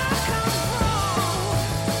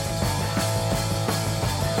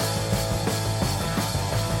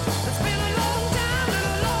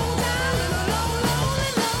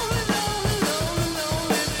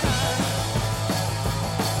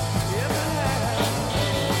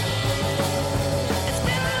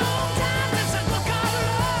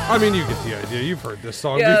 I mean, you get the idea. You've heard this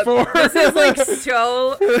song before. This is like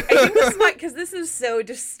so. I think this is why, because this is so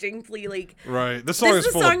distinctly like. Right. This song is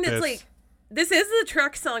full of bits. Like, this is the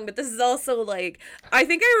truck song, but this is also like. I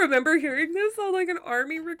think I remember hearing this on like an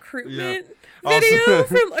army recruitment video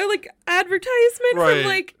from or like advertisement from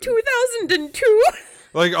like 2002.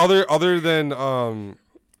 Like other than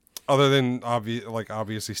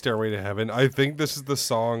obviously Stairway to Heaven, I think this is the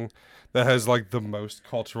song that has like the most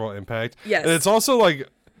cultural impact. Yes. And it's also like.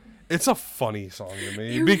 It's a funny song to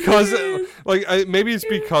me because, like, maybe it's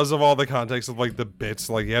because of all the context of like the bits.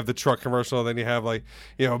 Like, you have the truck commercial, then you have like,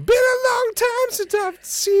 you know, been a long time since I've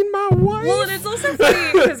seen my wife. Well, and it's also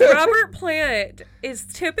funny because Robert Plant is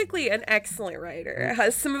typically an excellent writer.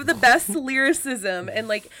 Has some of the best lyricism and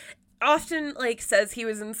like often like says he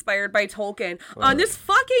was inspired by Tolkien. On this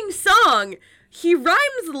fucking song, he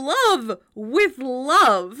rhymes love with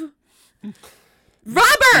love.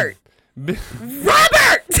 Robert.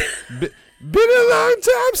 Been a long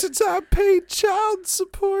time since I paid child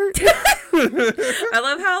support. I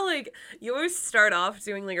love how, like, you always start off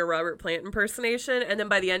doing, like, a Robert Plant impersonation, and then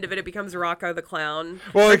by the end of it, it becomes Rocco the Clown.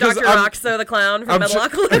 Well, or because Dr. Roxo the Clown from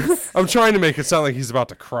Metalocalypse. I'm trying to make it sound like he's about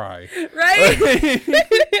to cry. Right?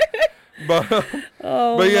 But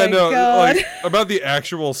yeah, no, God. like, about the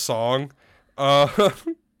actual song,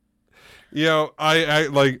 you know, I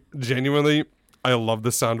like, genuinely, I love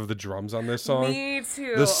the sound of the drums on this song. Me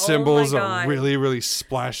too. The cymbals oh are really, really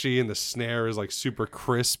splashy, and the snare is like super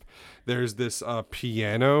crisp. There's this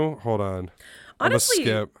piano. Hold on. Honestly,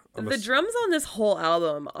 skip. the drums on this whole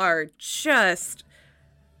album are just...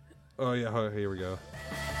 Oh, yeah. Here we go.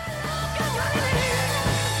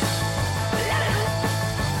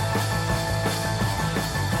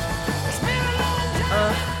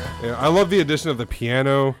 Yeah, I love the addition of the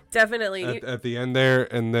piano. Definitely. At the end there.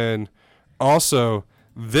 And then also,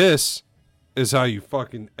 this is how you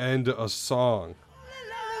fucking end a song.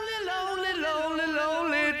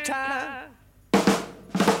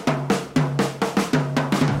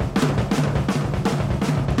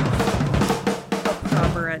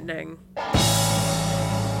 Proper ending.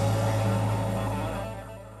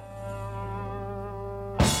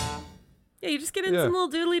 Yeah, you just get in some little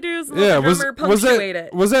doodly doos and let the drummer punctuate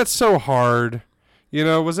it. Was that so hard? You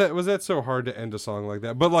know, was that so hard to end a song like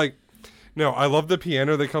that? But like, no, I love the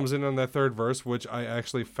piano that comes in on that third verse, which I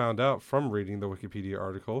actually found out from reading the Wikipedia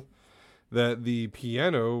article, that the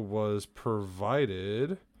piano was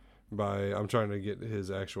provided by, I'm trying to get his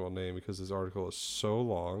actual name because his article is so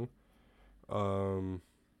long.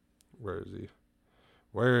 Where is he?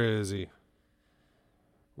 Where is he?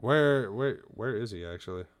 Where is he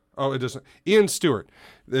actually? Oh, it doesn't. Ian Stewart.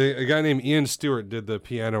 A guy named Ian Stewart did the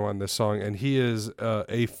piano on this song, and he is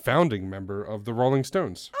a founding member of the Rolling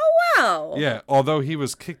Stones. Oh, wow. Yeah, although he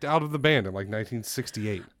was kicked out of the band in like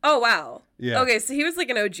 1968. Oh, wow. Yeah. Okay, so he was like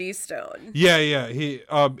an OG Stone. Yeah. He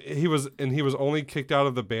was only kicked out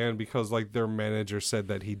of the band because like their manager said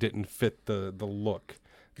that he didn't fit the look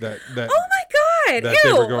that Oh my God. that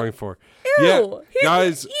Ew. they were going for. Ew. Yeah,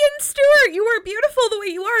 guys. Ian Stewart, you are beautiful the way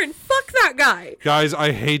you are, and fuck that guy. Guys,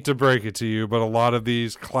 I hate to break it to you, but a lot of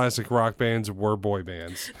these classic rock bands were boy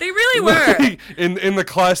bands. They really were. in the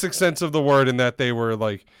classic sense of the word, in that they were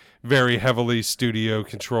like very heavily studio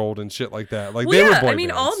controlled and shit like that. Like, they were boy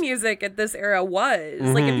bands. All music at this era was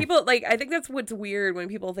like, and people like, I think that's what's weird when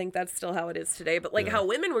people think that's still how it is today. But like, how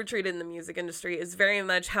women were treated in the music industry is very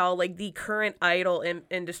much how like the current idol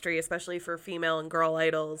industry, especially for female and girl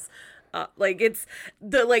idols. Like, it's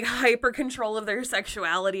the like hyper control of their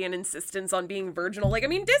sexuality and insistence on being virginal. Like, I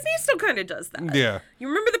mean, Disney still kind of does that. Yeah. You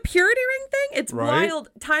remember the purity ring thing? It's right? wild.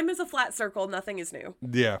 Time is a flat circle. Nothing is new.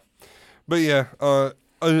 Yeah. But yeah,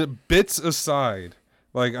 bits aside,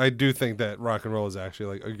 like, I do think that Rock and Roll is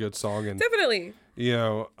actually like a good song, and Definitely. you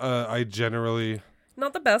know, I generally,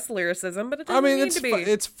 not the best lyricism, but it doesn't need to be.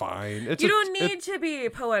 It's fine. You don't need to be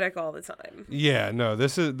poetic all the time. Yeah, no,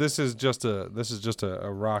 this is just a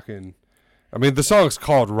rockin'. I mean, the song's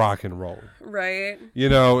called Rock and Roll. Right. You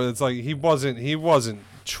know, it's like he wasn't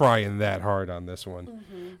trying that hard on this one.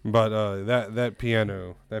 Mm-hmm. But that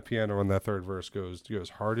piano on that third verse goes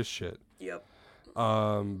hard as shit. Yep.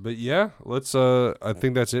 But yeah, let's I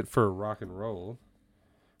think that's it for Rock and Roll.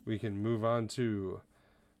 We can move on to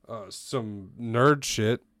some nerd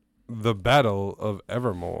shit. The Battle of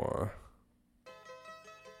Evermore.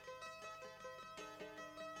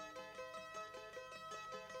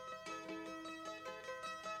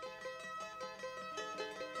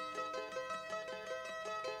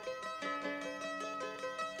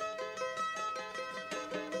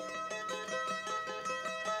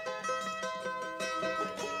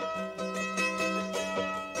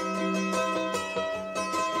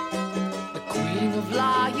 Queen of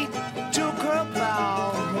Light took her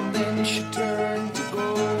bow, and then she turned to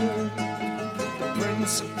gold. The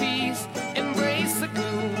Prince of Peace embraced the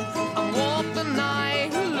gloom and walked the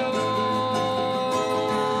night alone.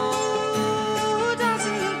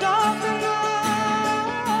 Dancing in the dark and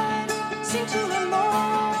light, seem to him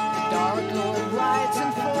more. The Dark Lord rides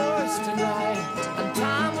in force tonight, and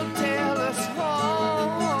time will tell us all.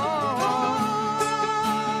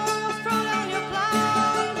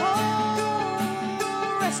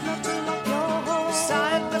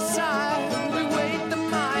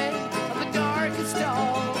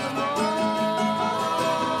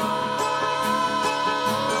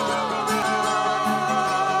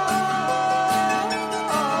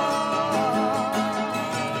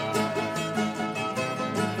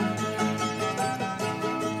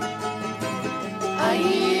 I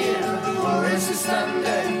hear voices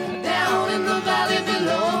thunder down in the valley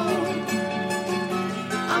below.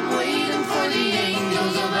 I'm waiting for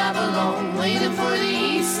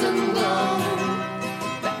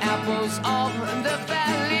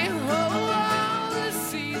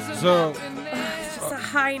So It's just a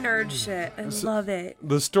high nerd shit. I love it.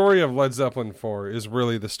 the story of Led Zeppelin 4 is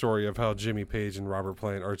really the story of how Jimmy Page and Robert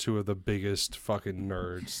Plant are two of the biggest fucking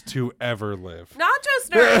nerds to ever live. Not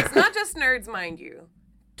just nerds, not just nerds, mind you.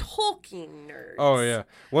 Tolkien nerds. Oh yeah.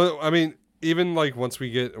 Well, I mean, even like once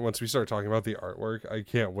we start talking about the artwork, I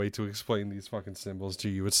can't wait to explain these fucking symbols to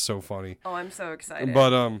you. It's so funny. Oh, I'm so excited.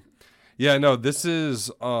 But yeah, no, this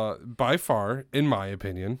is by far, in my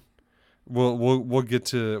opinion, we'll get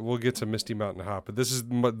to Misty Mountain Hop, but this is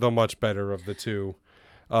the much better of the two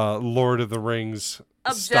Lord of the Rings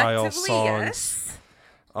style Objectively, songs. yes.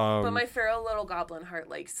 But my feral little goblin heart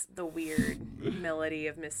likes the weird melody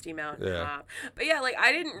of Misty Mountain Hop. But yeah, like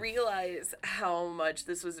I didn't realize how much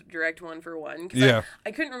this was a direct one for one. Yeah.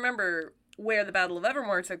 I couldn't remember where the Battle of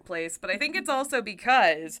Evermore took place, but I think it's also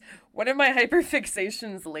because one of my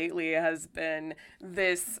hyperfixations lately has been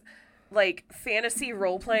this like fantasy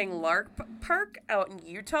role-playing LARP park out in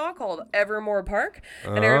Utah called Evermore Park.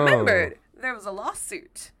 And I remembered there was a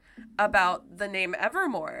lawsuit about the name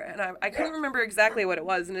Evermore, and I couldn't remember exactly what it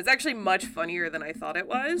was, and it's actually much funnier than I thought it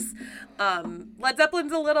was. Led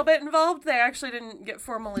Zeppelin's a little bit involved. They actually didn't get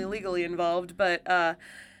formally legally involved, but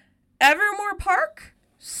Evermore Park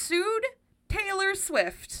sued Taylor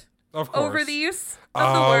Swift Of course. over the use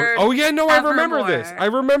of the word Oh yeah, no, I remember Evermore. this. I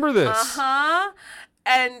remember this. Uh-huh.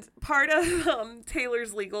 And part of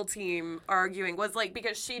Taylor's legal team arguing was like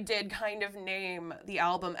because she did kind of name the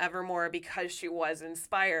album Evermore because she was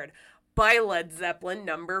inspired by Led Zeppelin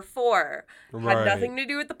number 4. Right. Had nothing to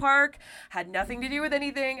do with the park, had nothing to do with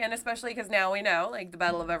anything, and especially because now we know like the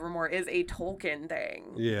Battle of Evermore is a Tolkien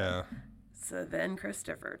thing. Yeah. So then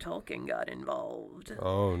Christopher Tolkien got involved.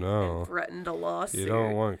 Oh no. Threatened a lawsuit. You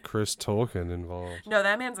don't want Chris Tolkien involved. No,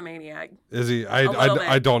 that man's a maniac. Is he? little bit.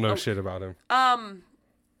 I don't know shit about him.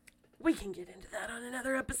 We can get into that on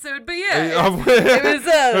another episode, but yeah, it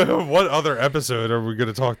was What other episode are we going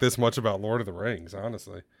to talk this much about Lord of the Rings?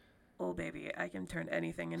 Honestly. oh baby, I can turn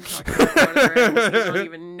anything into talk about Lord of the Rings. You don't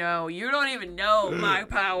even know. You don't even know my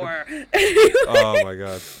power. Oh my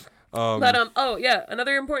god. But oh yeah,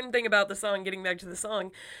 another important thing about the song, getting back to the song,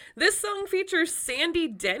 this song features Sandy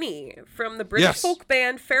Denny from the British Yes. folk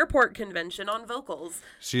band Fairport Convention on vocals.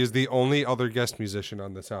 She is the only other guest musician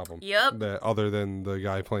on this album. Yep. Other than the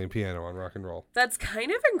guy playing piano on Rock and Roll. That's kind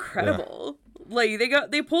of incredible. Like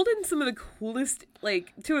they pulled in some of the coolest,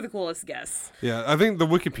 like two of the coolest guests. Yeah, I think the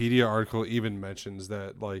Wikipedia article even mentions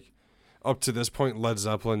that like up to this point Led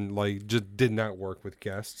Zeppelin like just did not work with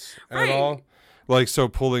guests at all. Like so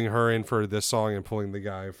pulling her in for this song and pulling the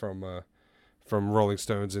guy from Rolling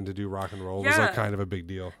Stones in to do Rock and Roll was like kind of a big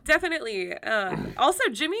deal. Definitely. Also,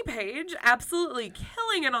 Jimmy Page absolutely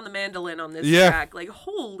killing it on the mandolin on this track. Like,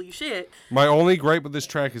 holy shit. My only gripe with this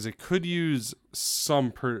track is it could use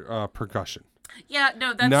some percussion. Yeah,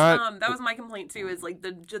 no, that's Not- that was my complaint too. Is like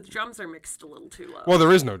the drums are mixed a little too low. Well,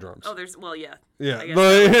 there is no drums. Oh, yeah. Yeah, I guess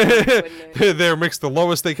that was, wouldn't it? they're mixed the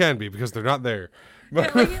lowest they can be because they're not there. Yeah,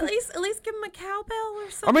 like, at least give him a cowbell or I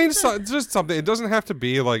something. mean, it's just something. It doesn't have to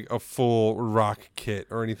be like a full rock kit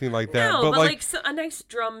or anything like that. No, but like a nice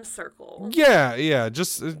drum circle. yeah,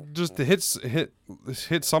 just to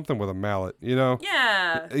hit something with a mallet, you know.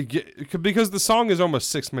 Yeah. Because the song is almost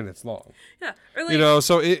 6 minutes long. Yeah. Or like, You know,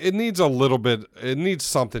 so it needs a little bit. It needs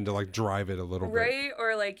something to like drive it a little bit. right?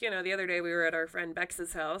 Or like, the other day we were at our friend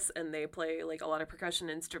Bex's house and they play like a lot of percussion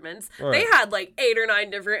instruments. Right. They had like 8 or 9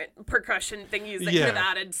 different percussion thingies that Yeah. could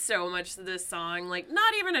have added so much to this song. Like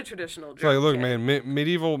not even a traditional It's drum like, look, kit. man,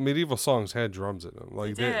 medieval songs had drums in them.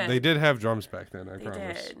 Like they did have drums back then. I They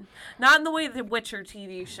promise. did. Not in the way the Witcher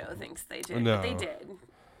TV show thinks they did, but they No. did.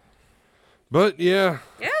 But yeah.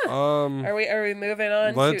 Yeah. Um. Are we moving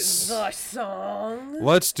on to let's- the song?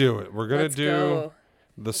 Let's do it. We're gonna Let's do go.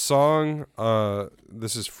 the song.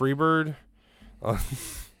 This is Freebird.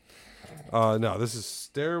 No, this is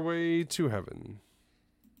Stairway to Heaven.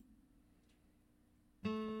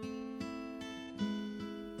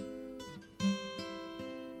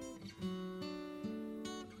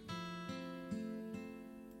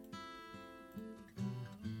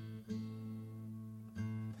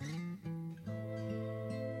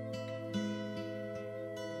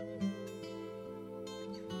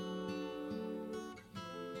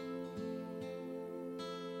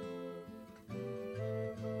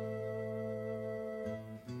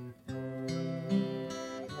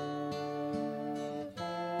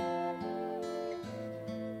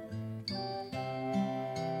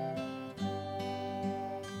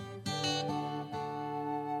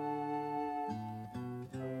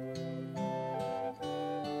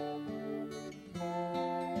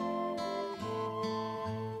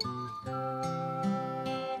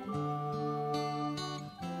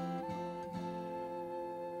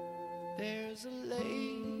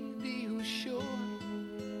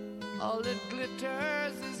 All that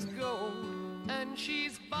glitters is gold, and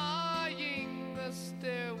she's buying a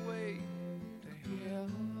stairway to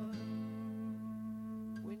heaven.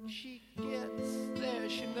 When she gets there,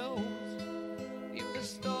 she knows if the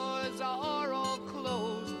stores are all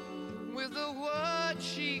closed, with a word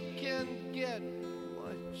she can get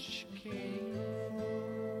what she came for.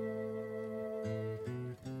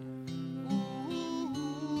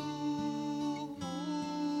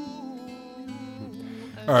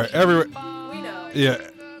 All right, everyone. We know. Yeah,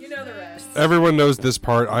 You know the rest. everyone knows this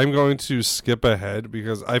part. I'm going to skip ahead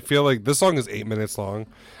because I feel like this song is 8 minutes long,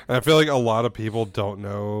 and I feel like a lot of people don't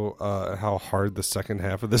know how hard the second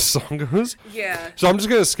half of this song goes. Yeah. So I'm just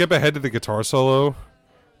gonna skip ahead to the guitar solo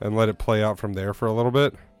and let it play out from there for a little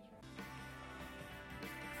bit.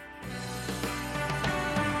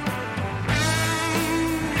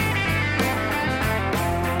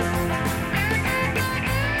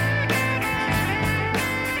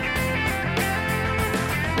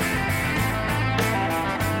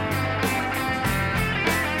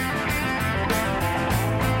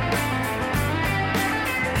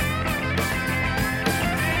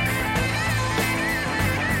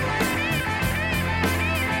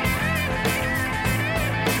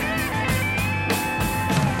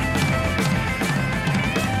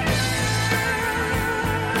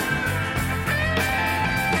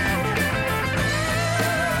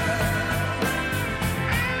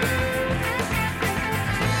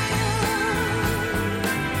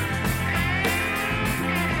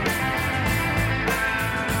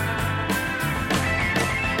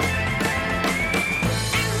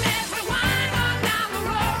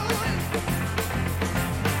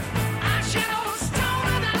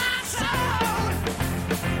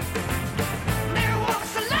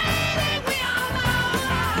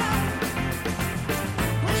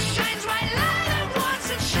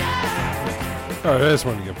 All right, I just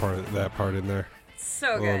wanted to get that part in there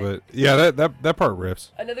So a good. little bit. Yeah, that part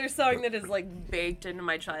rips. Another song that is like baked into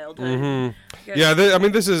my childhood. Mm-hmm. Good. Yeah, I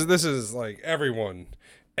mean this is like everyone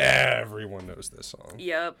knows this song.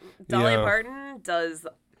 Yep. Dolly Yeah. Parton does.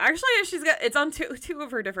 Actually, it's on two of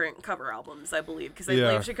her different cover albums, I believe, because I Yeah.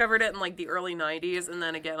 believe she covered it in like the early '90s, and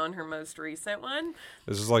then again on her most recent one.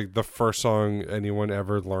 This is like the first song anyone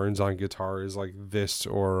ever learns on guitar is like this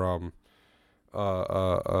or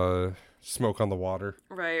Smoke on the Water.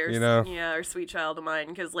 Right, or, You know? yeah, or Sweet Child of Mine,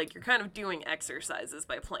 because like you're kind of doing exercises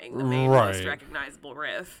by playing the main Right. most recognizable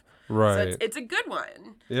riff. Right. So it's a good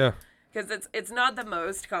one. Yeah. Because it's not the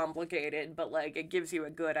most complicated, but like it gives you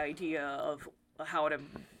a good idea of how to.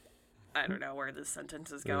 I don't know where this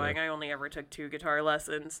sentence is going. I only ever took 2 guitar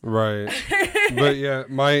lessons. Right. But yeah,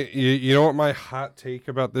 you know what my hot take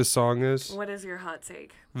about this song is? What is your hot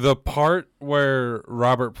take? The part where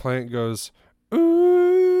Robert Plant goes,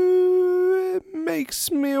 "Ooh, it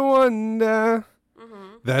makes me wonder."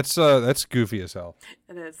 That's goofy as hell.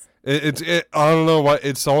 It is. It I don't know what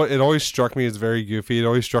it always struck me as very goofy. It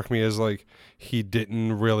always struck me as like he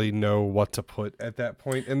didn't really know what to put at that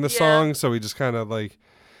point in the Yeah. song, so he just kind of like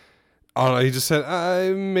I don't know, he just said,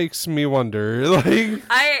 "It makes me wonder." Like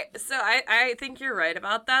I think you're right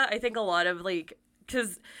about that. I think a lot of like,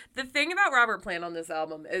 because the thing about Robert Plant on this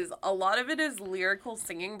album is a lot of it is lyrical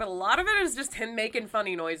singing, but a lot of it is just him making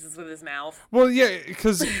funny noises with his mouth. Well, yeah,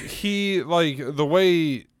 because he, like, the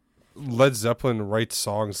way Led Zeppelin writes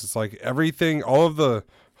songs, it's like everything, all of the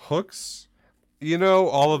hooks, you know,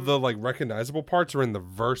 all of the, like, recognizable parts are in the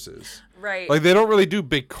verses. Right. Like, they don't really do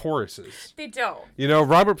big choruses. They don't. You know,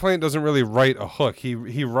 Robert Plant doesn't really write a hook. He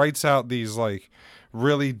writes out these, like,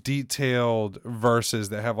 really detailed verses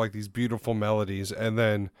that have, like, these beautiful melodies, and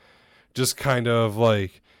then just kind of,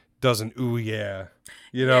 like, does an ooh yeah,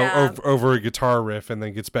 you know, Yeah. over a guitar riff, and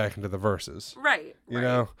then gets back into the verses. Right. You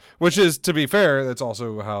know, which is, to be fair, that's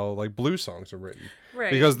also how like blues songs are written.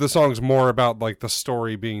 Right. Because the song's more about like the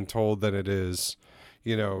story being told than it is,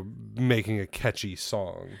 you know, making a catchy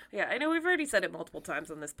song. Yeah, I know we've already said it multiple times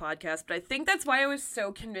on this podcast, but I think that's why I was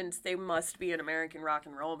so convinced they must be an American rock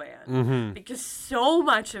and roll band. Because so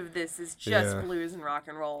much of this is just Yeah. blues and rock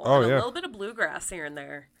and roll. Oh, and a yeah. little bit of bluegrass here and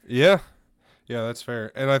there. Yeah. Yeah, that's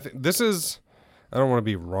fair. And I think this is, I don't want to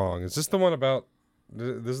be wrong. Is this the one about,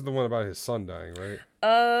 this is the one about his son dying, right?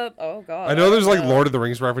 Oh god. I know there's like Lord of the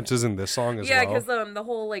Rings references in this song as Yeah, well. because the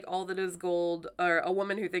whole like all that is gold, or a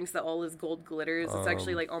woman who thinks that all is gold glitters. It's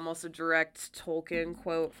actually like almost a direct Tolkien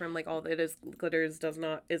quote from like all that is glitters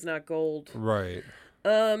is not gold. Right.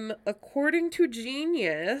 According to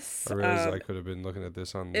Genius, I realize I could have been looking at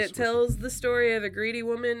this on this. it tells the story of a greedy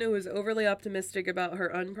woman who is overly optimistic about her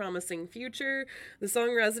unpromising future. The song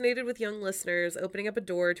resonated with young listeners, opening up a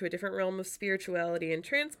door to a different realm of spirituality and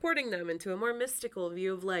transporting them into a more mystical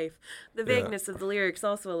view of life. The vagueness of the lyrics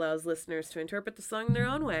also allows listeners to interpret the song their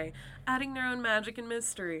own way, adding their own magic and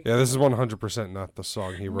mystery. Yeah, this is 100% not the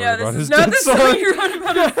song he wrote No, about this his is not dead the son. song he wrote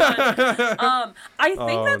about his son. I think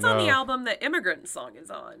Oh, that's on the no. album that Immigrant Song is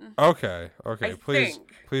on. Okay. I Please,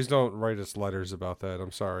 think. please don't write us letters about that.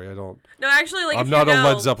 I'm sorry. I don't. No, actually, like I'm if not you a know,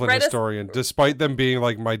 Led Zeppelin write us- historian, despite them being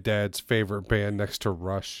like my dad's favorite band next to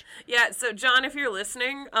Rush. Yeah, so John, if you're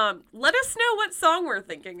listening, let us know what song we're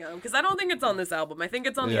thinking of, because I don't think it's on this album. I think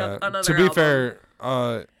it's on Yeah. the another To be album.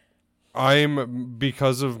 fair, I'm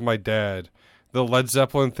because of my dad. The Led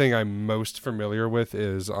Zeppelin thing I'm most familiar with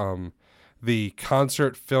is the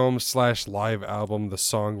concert film / live album. The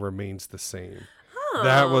song remains the same.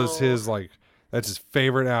 That was his that's his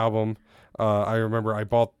favorite album. I remember I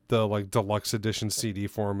bought the deluxe edition CD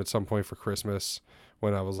for him at some point for Christmas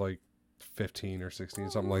when I was 15 or 16,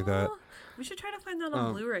 something like that. We should try to find that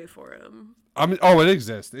on Blu-ray for him. It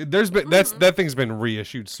exists. There's been that thing's been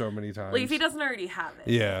reissued so many times. Like if he doesn't already have it.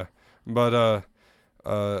 Yeah, but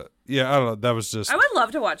yeah, I don't know. That was just I would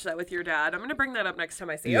love to watch that with your dad. I'm gonna bring that up next time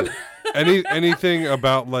I see him. anything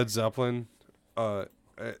about Led Zeppelin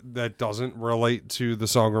that doesn't relate to the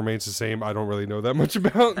song remains the same. I don't really know that much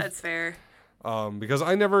about. That's fair. Because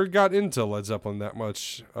I never got into Led Zeppelin that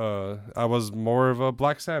much. I was more of a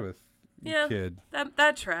Black Sabbath kid.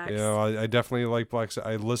 That tracks. You know, I definitely like Black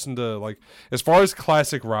Sabbath. I listen to as far as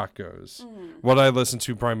classic rock goes, what I listen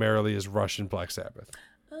to primarily is Rush and Black Sabbath.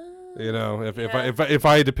 You know, if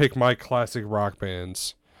I had to pick my classic rock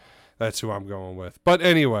bands, that's who I'm going with. But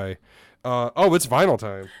anyway, it's vinyl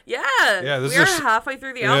time. Yeah. This we are is halfway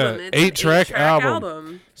through the album. It's 8-track an 8-track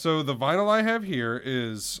album. So the vinyl I have here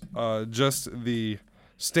is just the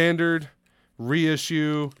standard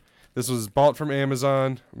reissue. This was bought from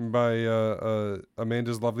Amazon by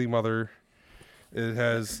Amanda's lovely mother. It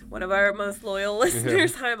has One of our most loyal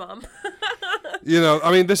listeners. Hi, Mom.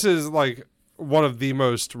 this is one of the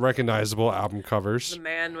most recognizable album covers The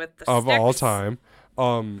man with the of all sticks. time.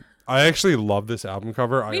 I actually love this album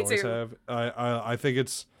cover. I Me always too. have. I think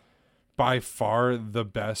it's by far the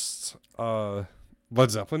best Led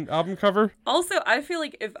Zeppelin album cover. Also, I feel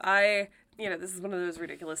like if I, this is one of those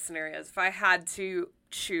ridiculous scenarios. If I had to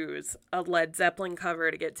choose a Led Zeppelin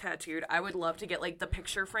cover to get tattooed, I would love to get the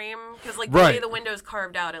picture frame, because the way the window's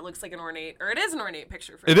carved out, it looks like it is an ornate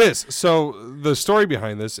picture frame. It is. So the story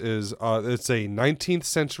behind this is it's a 19th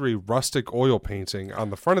century rustic oil painting on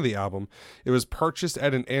the front of the album. It was purchased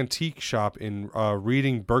at an antique shop in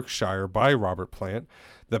Reading, Berkshire by Robert Plant.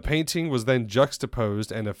 The painting was then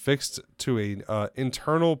juxtaposed and affixed to a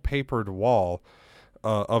internal papered wall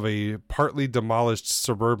of a partly demolished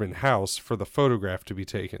suburban house for the photograph to be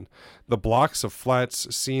taken. The blocks of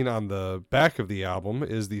flats seen on the back of the album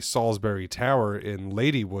is the Salisbury Tower in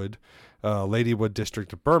Ladywood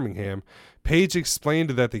district of Birmingham. Page explained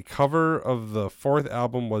that the cover of the fourth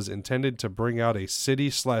album was intended to bring out a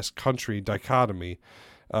city/country dichotomy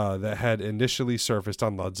that had initially surfaced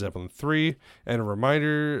on Led Zeppelin 3, and a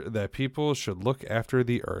reminder that people should look after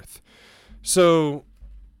the earth. So,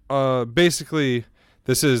 basically,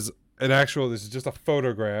 this is just a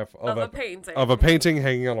photograph of a painting. Of a painting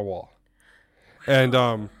hanging on a wall.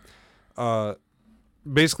 And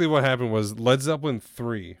basically what happened was Led Zeppelin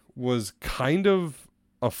 3 was kind of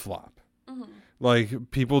a flop.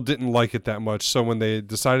 People didn't like it that much, so when they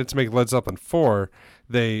decided to make Led Zeppelin 4,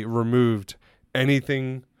 they removed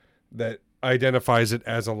anything that identifies it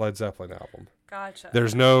as a Led Zeppelin album. Gotcha.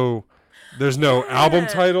 There's no album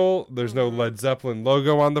title. There's no Led Zeppelin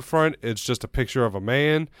logo on the front. It's just a picture of a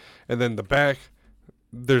man. And then the back,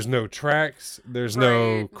 there's no tracks. There's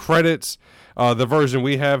no credits. The version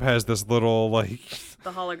we have has this little the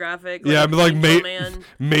holographic. Man.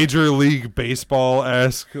 Major League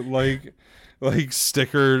Baseball-esque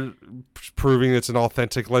sticker proving it's an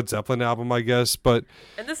authentic Led Zeppelin album, I guess. But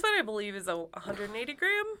And this one, I believe, is a 180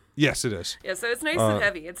 gram. yes, it is. Yeah, so it's nice and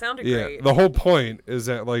heavy. It sounded great. The whole point is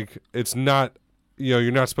that it's not,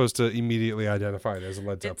 you're not supposed to immediately identify it as a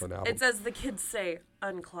Led Zeppelin album. It's, as the kids say,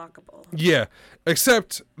 unclockable. Yeah,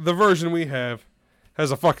 except the version we have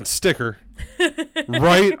has a fucking sticker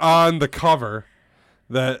right on the cover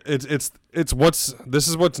that this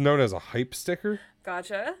is what's known as a hype sticker.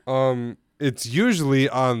 Gotcha. It's usually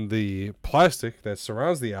on the plastic that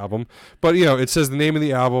surrounds the album, but it says the name of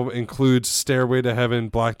the album includes Stairway to Heaven,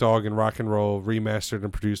 Black Dog, and Rock and Roll, remastered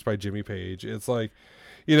and produced by Jimmy Page. It's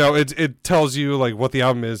you know, it tells you like what the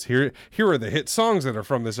album is. Here are the hit songs that are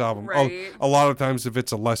from this album. Right. A lot of times, if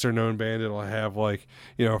it's a lesser known band, it'll have like,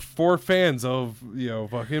 you know, 4 fans of, you know,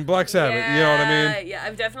 fucking Black Sabbath. Yeah, You know what I mean? Yeah,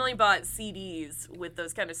 I've definitely bought CDs with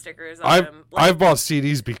those kind of stickers on I've them. I've bought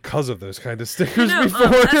CDs because of those kind of stickers No, before.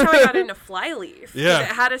 that's how I got into Flyleaf. Yeah. It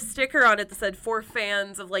had a sticker on it that said "For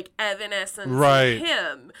fans of like Evanescence Right. and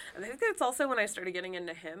Him." And I think that's also when I started getting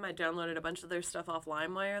into Him. I downloaded a bunch of their stuff off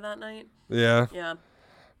LimeWire that night. Yeah. Yeah.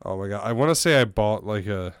 Oh my god. I want to say I bought like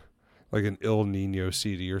an Il Nino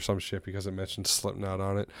CD or some shit because it mentioned Slipknot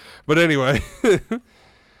on it. But anyway,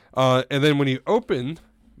 and then when you open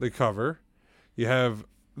the cover, you have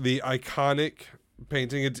the iconic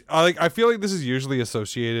painting. It's I feel like this is usually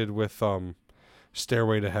associated with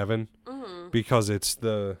Stairway to Heaven because it's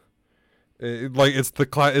the it's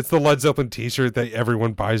the Led Zeppelin T-shirt that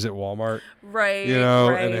everyone buys at Walmart, Right. you know,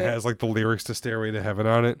 right. and it has like the lyrics to Stairway to Heaven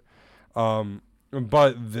on it.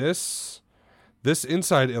 But this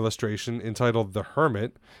inside illustration entitled "The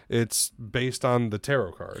Hermit," it's based on the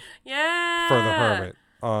tarot card Yeah. for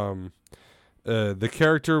the Hermit. The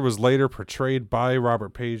character was later portrayed by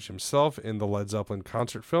Robert Page himself in the Led Zeppelin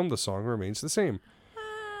concert film. The song remains the same.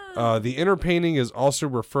 The inner painting is also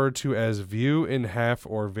referred to as "view in half"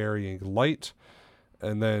 or "varying light."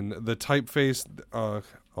 And then the typeface,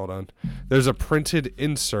 hold on. There's a printed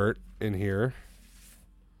insert in here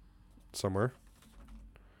somewhere.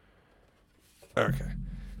 Okay.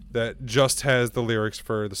 That just has the lyrics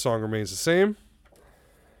for "The Song Remains the Same."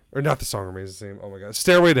 Or not "The Song Remains the Same." Oh my god.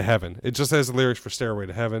 "Stairway to Heaven." It just has the lyrics for "Stairway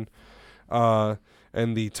to Heaven."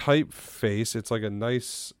 And the typeface, it's like a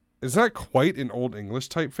nice... It's not quite an Old English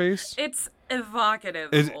typeface. It's evocative.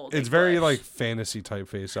 It's, of Old it's very English. like fantasy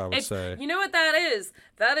typeface, I would say. You know what that is?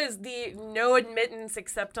 That is the no admittance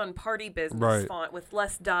except on party business Right. font with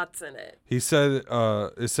less dots in it. He said,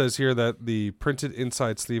 it says here that the printed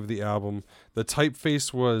inside sleeve of the album, the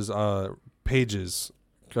typeface was Page's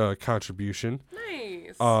contribution.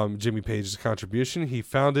 Nice. Jimmy Page's contribution. He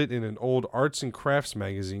found it in an old arts and crafts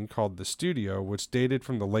magazine called The Studio, which dated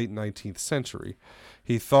from the late 19th century.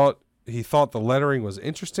 He thought the lettering was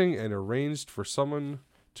interesting and arranged for someone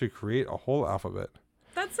to create a whole alphabet.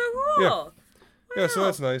 That's so cool. Yeah. Yeah, so Wow.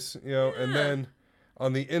 that's nice, you know. And then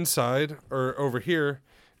on the inside, or over here,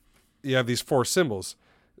 you have these 4 symbols.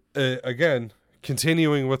 Again,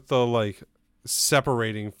 continuing with the like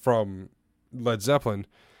separating from Led Zeppelin,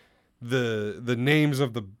 the names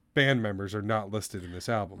of the band members are not listed in this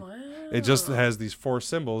album. Wow. It just has these 4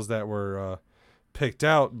 symbols that were picked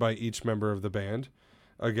out by each member of the band.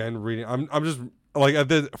 Again, reading. I'm just like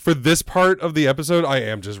for this part of the episode, I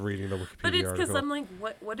am just reading the Wikipedia But it's because article. I'm like,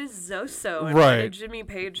 what is Zoso? And Right. why did Jimmy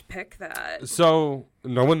Page pick that? So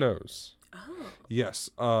no one knows. Oh.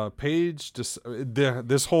 Yes, Page.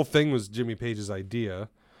 This whole thing was Jimmy Page's idea.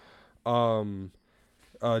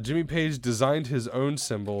 Jimmy Page designed his own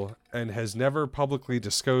symbol and has never publicly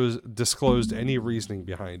disclosed any reasoning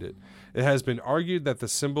behind it. It has been argued that the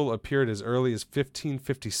symbol appeared as early as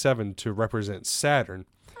 1557 to represent Saturn.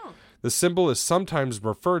 Oh. The symbol is sometimes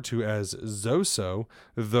referred to as Zoso,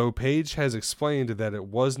 though Page has explained that it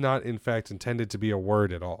was not in fact intended to be a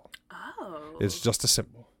word at all. Oh. It's just a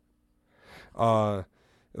symbol.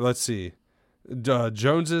 Let's see.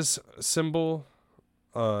 Jones's symbol,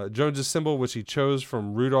 which he chose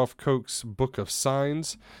from Rudolph Koch's Book of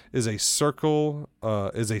Signs, is a single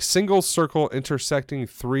circle intersecting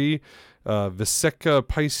 3 Vesica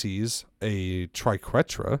Pisces, a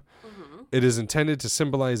triquetra. Mm-hmm. It is intended to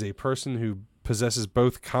symbolize a person who possesses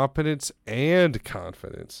both competence and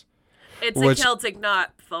confidence. It's which- a Celtic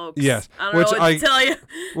knot, folks. Yes, I don't know what to tell you.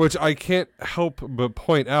 Which I can't help but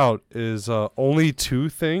point out is only 2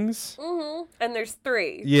 things. Mm-hmm. And there's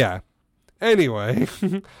 3. Yeah. Anyway,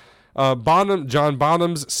 John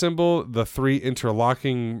Bonham's symbol, the 3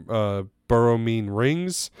 interlocking Borromene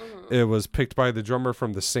rings. Mm-hmm. It was picked by the drummer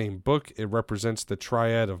from the same book. It represents the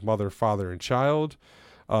triad of mother, father, and child,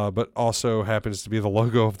 but also happens to be the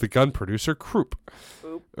logo of the gun producer Krupp.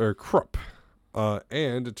 Or Krupp.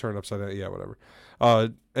 And turn upside down. Yeah, whatever.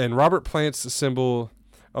 And Robert Plant's symbol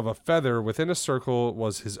of a feather within a circle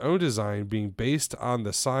was his own design, being based on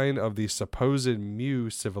the sign of the supposed Mu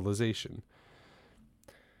civilization.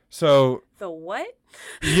 So, The what?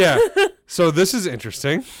 yeah. So this is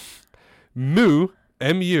interesting. Mu,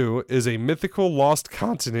 M-U, is a mythical lost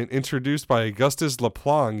continent introduced by Augustus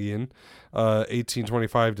Laplangian,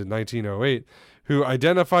 1825 to 1908, who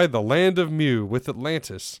identified the land of Mu with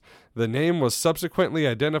Atlantis. The name was subsequently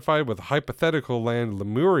identified with hypothetical land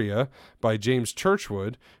Lemuria by James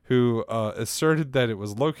Churchwood, who asserted that it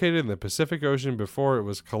was located in the Pacific Ocean before it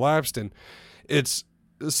was collapsed. And it's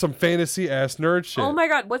some fantasy ass nerd shit. Oh my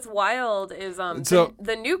god, what's wild is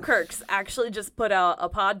the Newkirks actually just put out a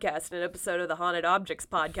podcast, an episode of the Haunted Objects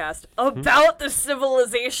podcast about the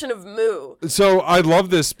civilization of Mu. So I love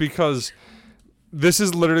this because this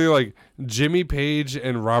is literally like Jimmy Page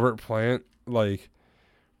and Robert Plant like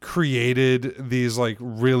created these like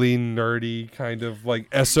really nerdy kind of like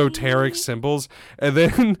esoteric symbols, and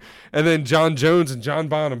then John Jones and John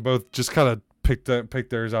Bonham both just kind of picked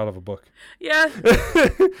theirs out of a book. Yeah.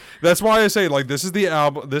 That's why I say like this is the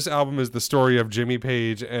album. This album is the story of Jimmy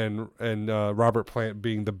Page and Robert Plant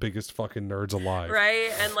being the biggest fucking nerds alive. Right,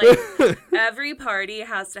 and like every party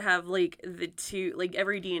has to have like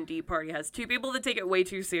every D&D party has two people that take it way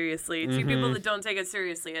too seriously, two people that don't take it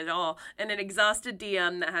seriously at all, and an exhausted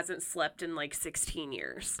DM that hasn't slept in like 16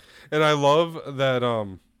 years. And I love that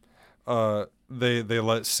they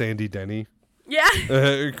let Sandy Denny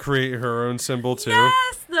create her own symbol too.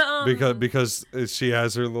 Yes, because she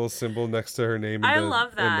has her little symbol next to her name. I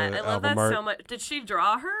love that. I love that art. so much. Did she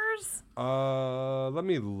draw hers? Let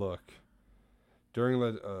me look. During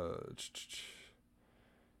the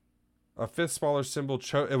a fifth smaller symbol,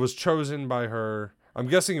 it was chosen by her. I'm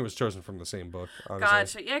guessing it was chosen from the same book.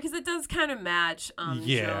 Honestly. Gotcha. Yeah, because it does kind of match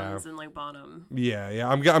Jones and like Bonham. Yeah.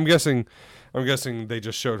 I'm guessing they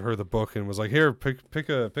just showed her the book and was like, "Here, pick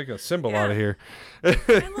a symbol out of here."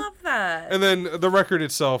 I love that. And then the record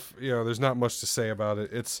itself, there's not much to say about it.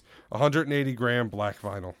 It's 180 gram black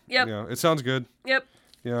vinyl. Yep. It sounds good. Yep.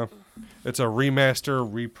 It's a remaster,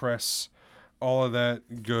 repress, all of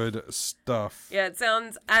that good stuff. Yeah, it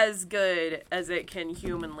sounds as good as it can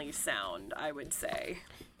humanly sound, I would say.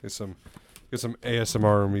 Get some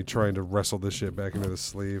ASMR of me trying to wrestle this shit back into the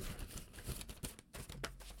sleeve.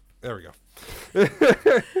 There we go. I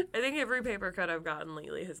think every paper cut I've gotten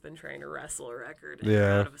lately has been trying to wrestle a record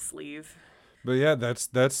out of a sleeve. But yeah, that's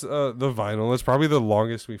the vinyl. It's probably the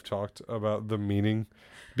longest we've talked about the meaning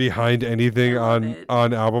behind anything on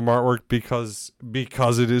album artwork because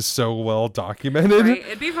it is so well documented. Right.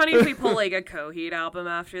 It'd be funny if we pull like a Coheed album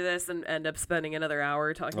after this and end up spending another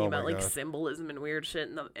hour talking about like symbolism and weird shit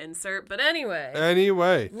in the insert. But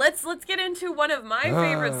anyway, let's get into one of my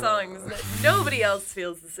favorite songs that nobody else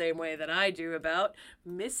feels the same way that I do about,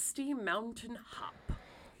 Misty Mountain Hop.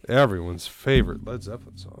 Everyone's favorite Led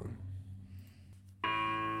Zeppelin song.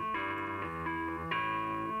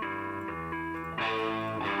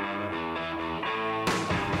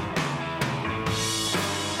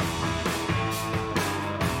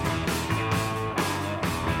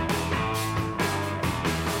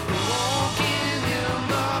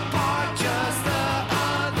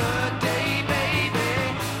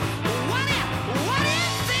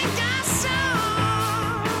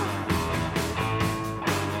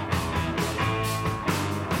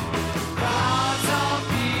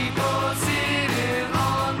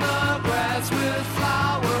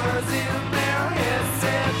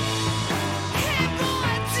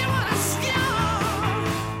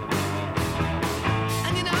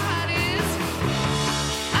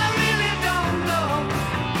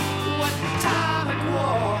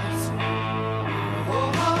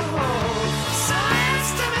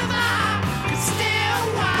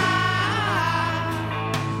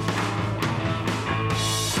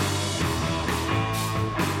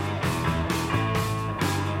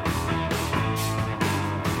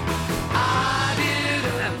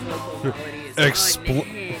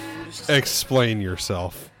 Explain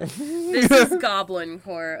yourself. This is Goblin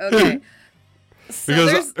Core. Okay.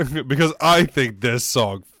 So because I think this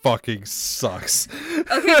song fucking sucks.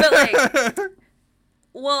 Okay, but like,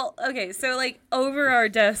 so like over our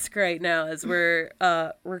desk right now as we're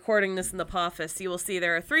recording this in the office, you will see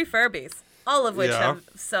there are 3 Furbies, all of which have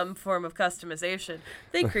some form of customization.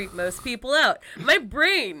 They creep most people out. My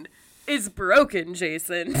brain is broken,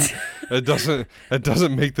 Jason. It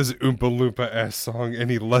doesn't make this Oompa Loompa ass song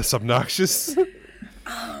any less obnoxious.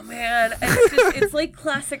 Oh man, it's like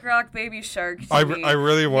classic rock Baby Shark to I me,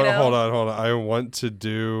 really want to hold on. I want to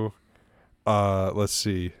do let's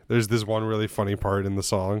see. There's this one really funny part in the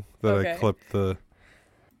song that I clipped the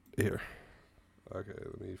here. Okay,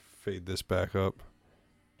 let me fade this back up.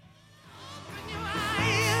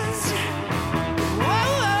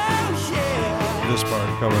 This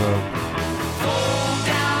part coming up.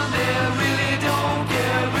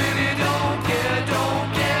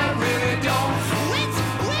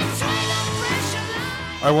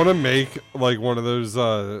 I want to make like one of those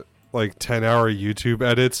like 10-hour YouTube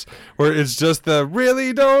edits where it's just the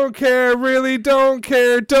really don't care, really don't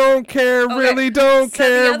care, don't care, really don't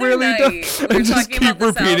care, really don't, and just keep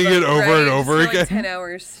repeating it over and over again. Like 10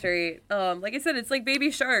 hours straight. Like I said, it's like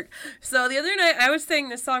Baby Shark. So the other night I was saying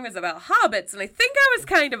this song was about hobbits, and I think I was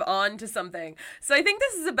kind of on to something. So I think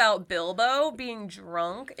this is about Bilbo being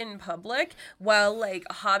drunk in public while like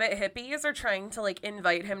hobbit hippies are trying to like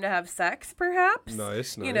invite him to have sex, perhaps.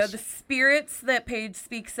 Nice. You know, the spirits that Paige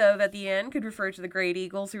speaks of at the end could refer to the great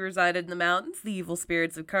eagles who resided in the mountains, the evil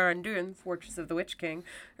spirits of Caranduin, fortress of the Witch King,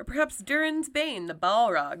 or perhaps Durin's Bane, the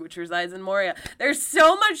Balrog, which resides in Moria. There's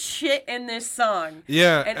so much shit in this song.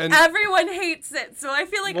 Yeah. And everyone hates it, so I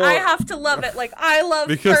feel like I have to love it like I love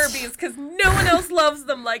Furbies, because no one else loves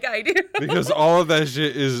them like I do. Because all of that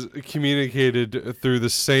shit is communicated through the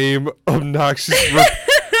same obnoxious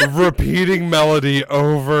repeating melody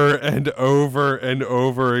over and over and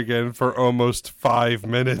over again for almost 5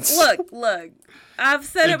 minutes. Look. I've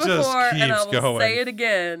said it before, and I will say it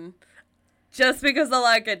again. Just because I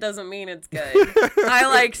like it doesn't mean it's good. I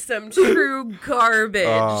like some true garbage.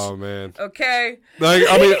 Oh, man. Okay? Like,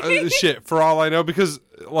 I mean, shit, for all I know, because,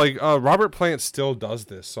 like, Robert Plant still does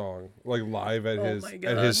this song, like, live at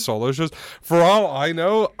his solo shows. For all I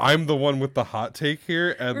know, I'm the one with the hot take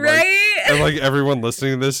here, and, like, everyone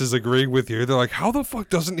listening to this is agreeing with you. They're like, how the fuck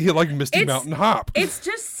doesn't he like Misty Mountain Hop? It's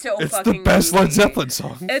just so it's fucking the best goofy. Led Zeppelin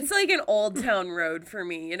song. It's like an Old Town Road for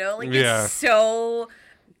me, you know? Like, it's so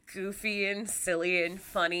goofy and silly and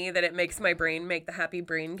funny that it makes my brain make the happy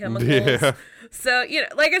brain chemicals. Yeah. So, you know,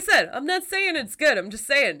 like I said, I'm not saying it's good. I'm just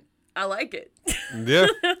saying I like it. Yeah.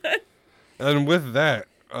 And with that,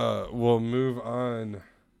 we'll move on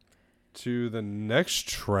to the next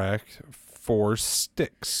track, 4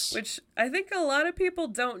 Sticks. Which I think a lot of people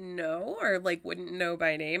don't know or, like, wouldn't know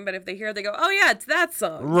by name. But if they hear it, they go, oh, yeah, it's that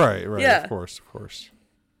song. Right. Yeah. Of course.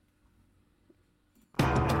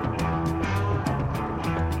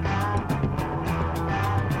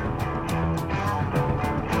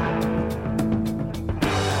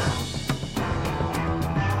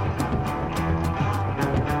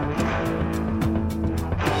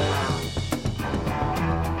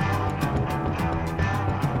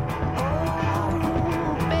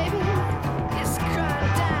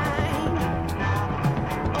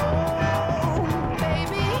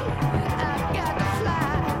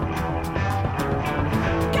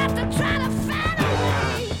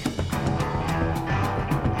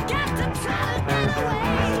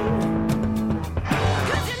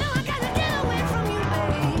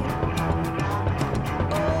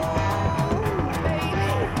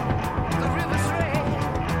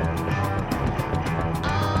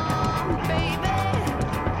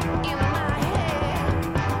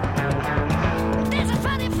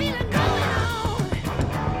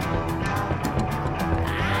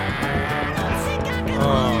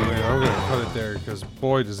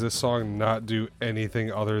 Boy, does this song not do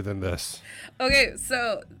anything other than this. Okay,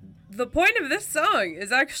 so the point of this song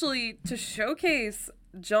is actually to showcase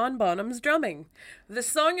John Bonham's drumming. The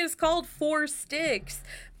song is called 4 Sticks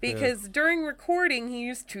because during recording he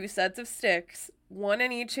used 2 sets of sticks, one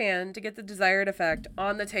in each hand, to get the desired effect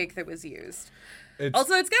on the take that was used.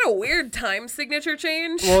 Also, it's got a weird time signature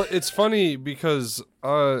change. Well, it's funny because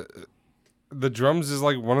the drums is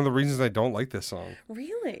like one of the reasons I don't like this song.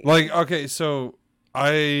 Really? Like, okay, so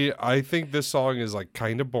I think this song is like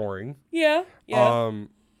kind of boring. Yeah.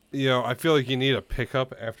 You know, I feel like you need a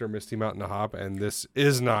pickup after Misty Mountain Hop, and this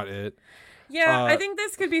is not it. Yeah, I think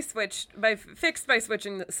this could be fixed by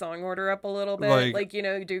switching the song order up a little bit. Like you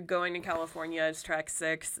know, you do Going to California as track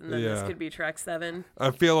 6, and then this could be track 7.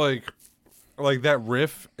 I feel like that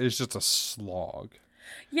riff is just a slog.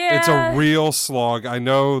 Yeah. It's a real slog. I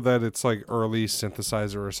know that it's like early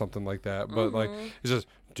synthesizer or something like that, but like it's just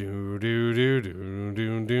do do do do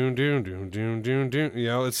do do do do do do do. You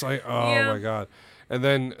know, it's like my god. And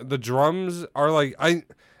then the drums are like I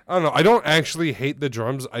don't know. I don't actually hate the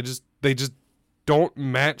drums. They just don't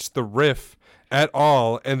match the riff at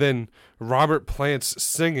all. And then Robert Plant's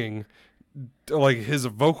singing, like his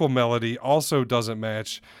vocal melody also doesn't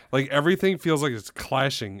match. Like everything feels like it's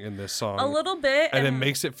clashing in this song a little bit, and it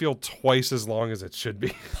makes it feel twice as long as it should be.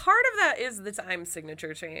 Part of that is the time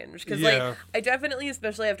signature change because like I definitely,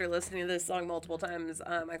 especially after listening to this song multiple times,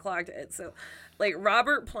 I clocked it. So like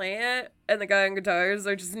Robert Plant and the guy on guitars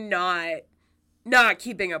are just not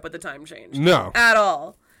keeping up with the time change. No, at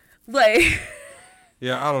all. Like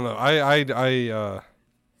yeah, I don't know.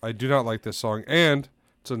 I do not like this song, and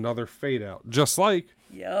it's another fade out, just like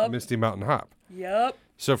Misty Mountain Hop. Yep.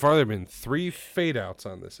 So far, there have been 3 fade outs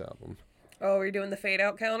on this album. Oh, we're doing the fade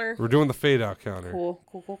out counter? We're doing the fade out counter. Cool.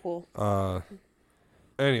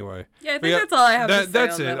 Anyway. Yeah, I think that's all I have to say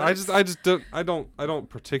That's on it. that I just don't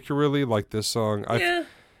particularly like this song. Yeah.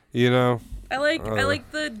 You know. I like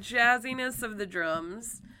the jazziness of the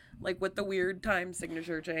drums, like with the weird time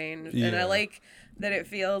signature change, and I Yeah. like that it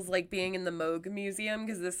feels like being in the Moog Museum,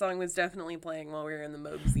 because this song was definitely playing while we were in the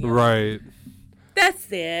Moog Museum. Right.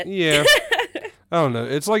 That's it. Yeah. I don't know.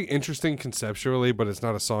 It's like interesting conceptually, but it's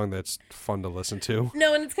not a song that's fun to listen to.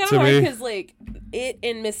 No, and it's kind To of hard me. because like it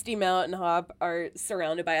and Misty Mountain Hop are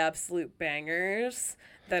surrounded by absolute bangers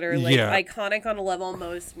that are like iconic on a level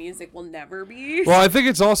most music will never be. Well, I think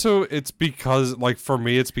it's because like for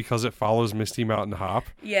me it's because it follows Misty Mountain Hop.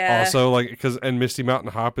 Yeah. Also like and Misty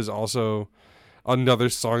Mountain Hop is also another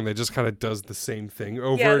song that just kind of does the same thing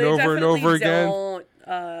over and over and over again.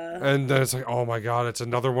 And then it's like, oh my god, it's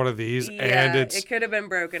another one of these, and it could have been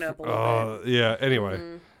broken up a little bit. Yeah.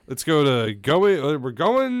 Anyway, let's go to we're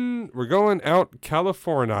going out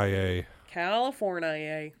California.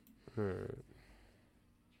 California.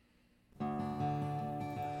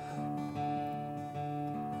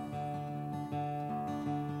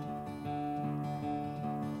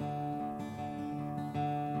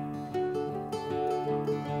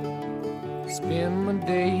 Spend my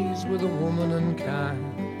days with a woman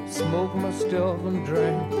unkind, smoke my stuff and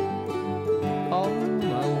drink all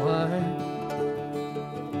my wine.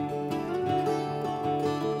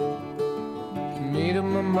 Made up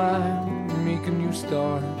my mind, make a new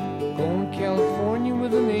start, going to California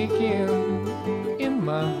with an aching in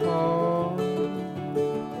my heart.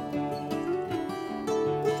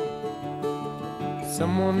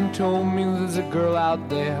 Someone told me there's a girl out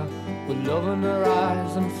there with love in her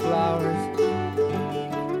eyes and flowers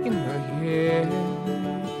in her hair.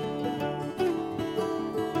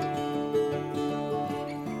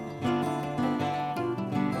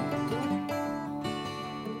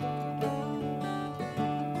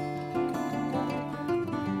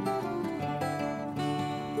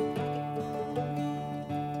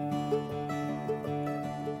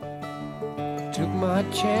 Took my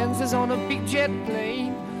chances on a big jet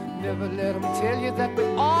plane. Never let them tell you that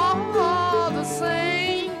we're all the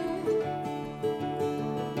same.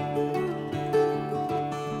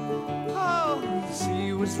 Oh, the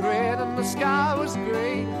sea was red and the sky was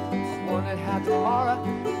gray. I wondered how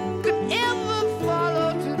tomorrow could ever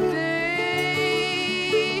follow today.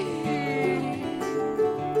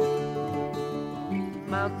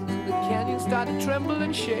 Mountains and the canyons started to tremble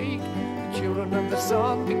and shake. The children of the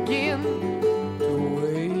sun begin to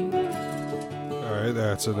wake. All right,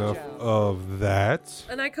 that's enough of that.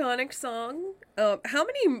 An iconic song. How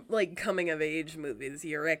many like coming of age movies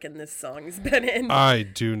you reckon this song's been in? I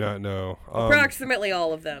do not know. Approximately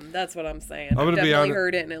all of them. That's what I'm saying. I've gonna be definitely honest-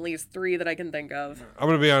 heard it in at least 3 that I can think of. I'm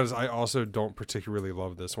gonna be honest. I also don't particularly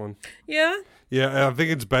love this one. Yeah. Yeah, and I think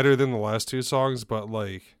it's better than the last 2 songs, but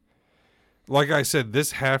like I said,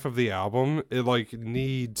 this half of the album it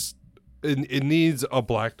needs a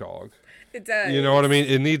Black Dog. It does. You know what I mean?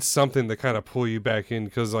 It needs something to kind of pull you back in,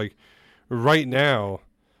 because like right now,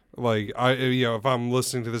 like if I'm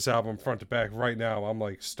listening to this album front to back right now, I'm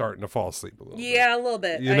like starting to fall asleep a little bit. Yeah, a little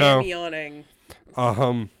bit. You I know? am yawning.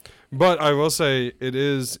 But I will say it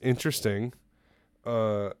is interesting.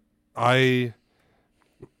 I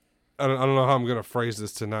don't know how I'm gonna phrase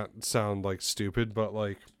this to not sound like stupid, but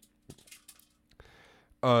like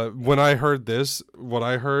when I heard this, what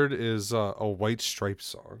I heard is a White Stripes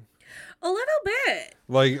song. A little bit.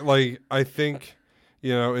 Like I think,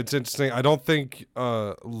 it's interesting. I don't think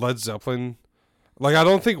Led Zeppelin, I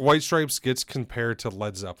don't think White Stripes gets compared to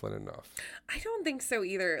Led Zeppelin enough. I don't think so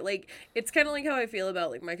either. Like, it's kind of like how I feel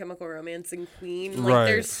about like My Chemical Romance and Queen. Like, Right.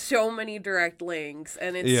 there's so many direct links,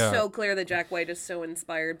 and it's so clear that Jack White is so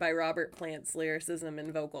inspired by Robert Plant's lyricism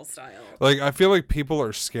and vocal style. Like, I feel like people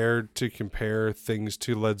are scared to compare things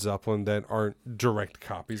to Led Zeppelin that aren't direct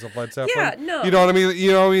copies of Led Zeppelin. Yeah, no. You know what I mean?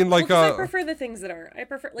 You know what I mean? Like, Well, 'cause I prefer the things that aren't. I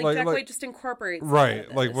prefer Jack White just incorporates. right. all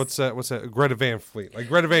of Like, this. what's that? Greta Van Fleet. Like,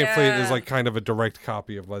 Greta Van Fleet is Yeah. like kind of a direct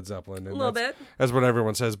copy of Led Zeppelin. And A little bit. That's what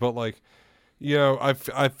everyone says. But like,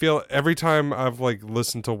 I feel every time I've like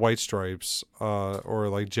listened to White Stripes, or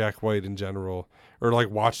like Jack White in general, or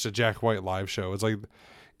like watched a Jack White live show,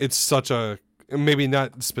 it's such a, maybe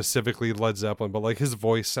not specifically Led Zeppelin, but like his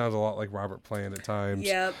voice sounds a lot like Robert Plant at times.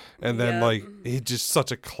 Yep. And then Yep. like he's just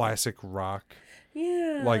such a classic rock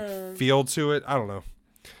Yeah. feel to it. I don't know.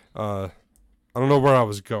 I don't know where I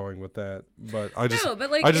was going with that, but I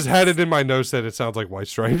just had it in my notes that it sounds like White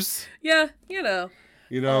Stripes. Yeah.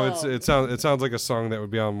 It sounds like a song that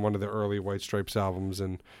would be on one of the early White Stripes albums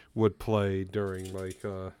and would play during like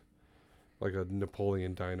a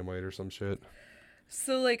Napoleon Dynamite or some shit.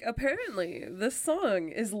 So, like, apparently, this song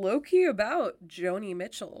is low-key about Joni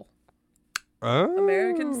Mitchell. Oh.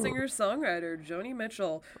 American singer-songwriter Joni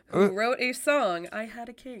Mitchell, who wrote a song, I Had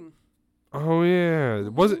a King. Oh yeah,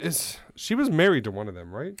 she was married to one of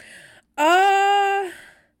them, right? I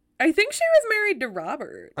think she was married to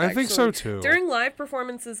Robert. I think so too. During live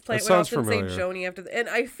performances, Plant That would sounds often familiar. say Joni after and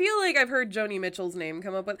I feel like I've heard Joni Mitchell's name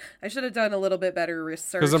come up, but I should have done a little bit better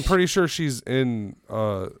research. Because I'm pretty sure she's in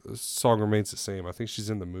Song Remains the Same. I think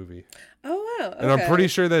she's in the movie. Oh wow! Okay. And I'm pretty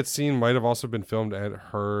sure that scene might have also been filmed at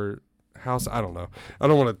her house. I don't know. I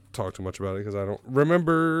don't want to talk too much about it because I don't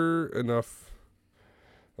remember enough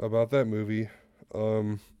about that movie.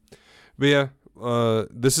 But yeah,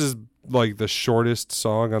 this is like the shortest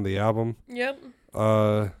song on the album. Yep.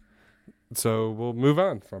 So we'll move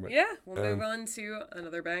on from it. Yeah, we'll move on to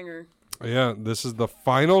another banger. Yeah, this is the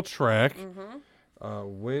final track.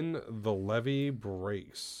 When the Levee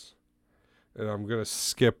Breaks. And I'm going to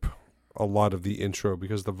skip a lot of the intro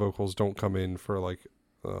because the vocals don't come in for like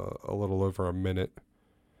a little over a minute.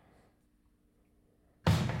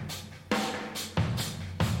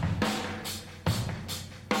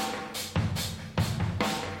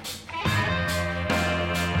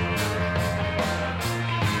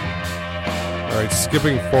 All right,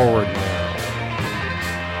 skipping forward now.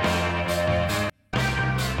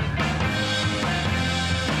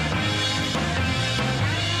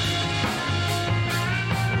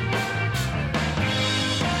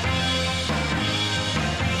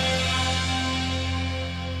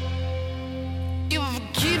 If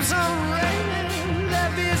it keeps on raining,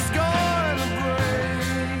 levee's gonna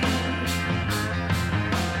break.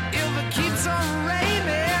 If it keeps on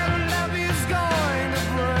raining, levee's going to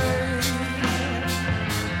break.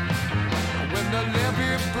 When the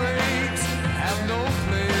levee breaks, have no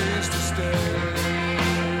place to stay.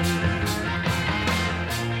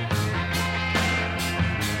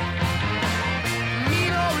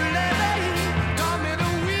 Meet old levee, come in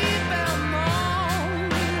a weep and moan.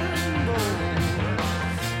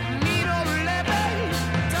 Meet old levee,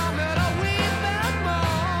 come in a weep and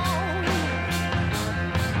moan.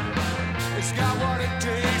 It's got what it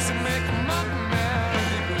takes to make a mountain man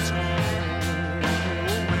leave his home.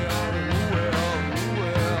 Oh well, oh well, oh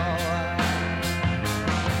well.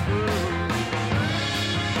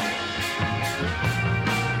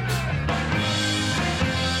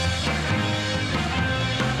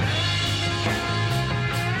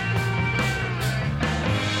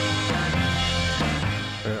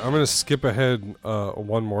 I'm going to skip ahead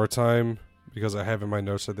one more time because I have in my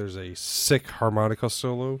notes that there's a sick harmonica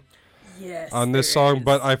solo Yes. on this there song, is.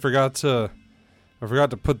 but I forgot to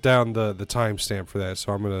put down the timestamp for that,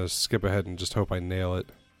 so I'm going to skip ahead and just hope I nail it.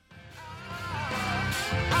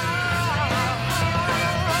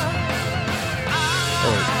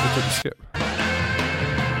 Oh, wait, I took a skip.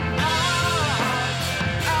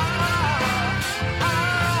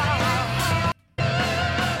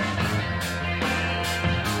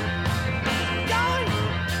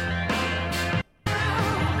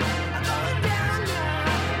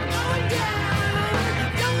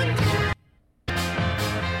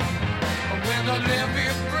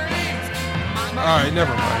 All right,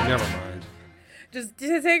 never mind. Just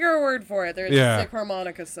to take our word for it, there's Yeah. a sick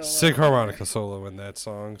harmonica solo. Sick harmonica solo in that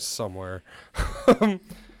song somewhere. But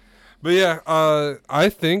yeah, I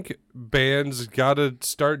think bands got to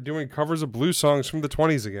start doing covers of blues songs from the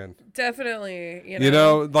 20s again. Definitely, You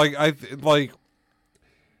know, like I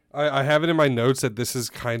have it in my notes that this is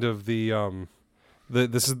kind of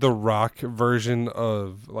this is the rock version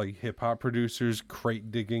of like hip hop producers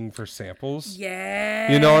crate digging for samples.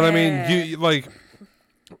 Yeah. You know what I mean? You like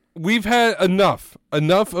we've had enough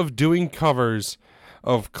of doing covers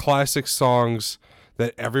of classic songs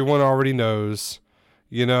that everyone already knows.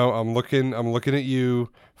 You know, I'm looking at you,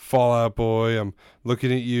 Fall Out Boy. I'm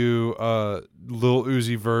looking at you, Lil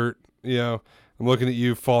Uzi Vert. You know, I'm looking at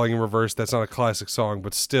you, Falling in Reverse. That's not a classic song,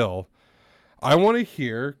 but still, I want to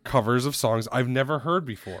hear covers of songs I've never heard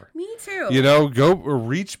before. Me too. You know, go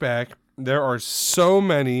reach back. There are there's so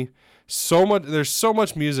much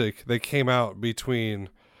music that came out between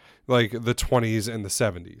like the 20s and the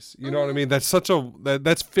 70s. You know what I mean? That's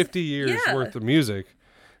that's 50 years worth of music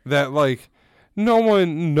that like no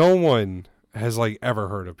one has like ever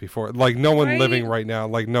heard of before. Like no one living right now,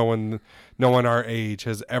 like no one our age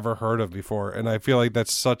has ever heard of before. And I feel like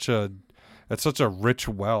that's such a rich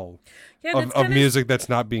well of music that's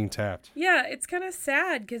not being tapped. Yeah, it's kind of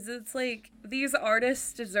sad because it's like these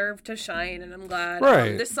artists deserve to shine, and I'm glad.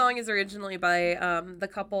 Right. This song is originally by the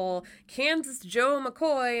couple Kansas Joe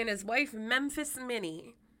McCoy and his wife Memphis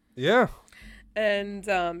Minnie. Yeah. And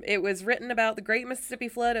it was written about the Great Mississippi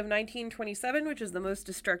Flood of 1927, which is the most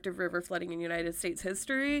destructive river flooding in United States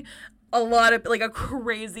history. A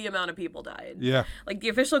crazy amount of people died. Yeah. Like, the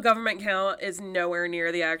official government count is nowhere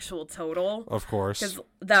near the actual total. Of course. Because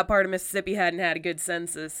that part of Mississippi hadn't had a good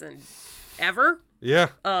census in ever. Yeah.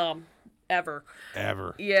 Ever.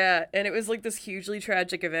 Yeah, and it was like this hugely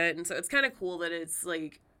tragic event, and so it's kind of cool that it's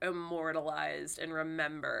like immortalized and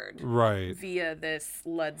remembered Right. via this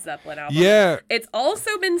Led Zeppelin album. Yeah. It's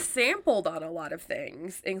also been sampled on a lot of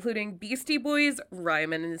things, including Beastie Boys'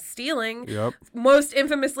 Rhymin' and Stealing. Yep. Most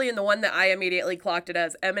infamously in the one that I immediately clocked it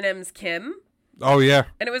as Eminem's Kim. Oh, yeah.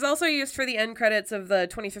 And it was also used for the end credits of the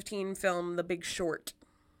 2015 film The Big Short.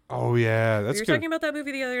 Oh, yeah. That's We were good. talking about that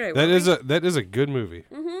movie the other day. That is a good movie.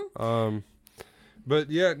 Mm-hmm.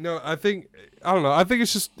 But yeah, no, I don't know. I think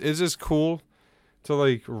it's just cool to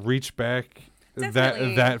like reach back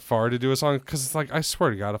Definitely. that far to do a song, because it's like, I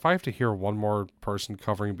swear to God, if I have to hear one more person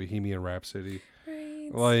covering Bohemian Rhapsody,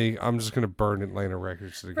 like, I'm just gonna burn Atlanta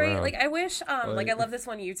Records to the ground. Like, I wish, I love this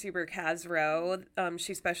one YouTuber, Kaz Rowe.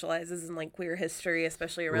 She specializes in, like, queer history,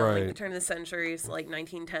 especially around, like, the turn of the century, so, like,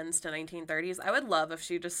 1910s to 1930s. I would love if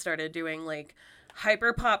she just started doing, like,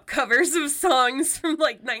 hyper-pop covers of songs from,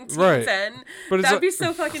 like, 1910. Right. But That'd be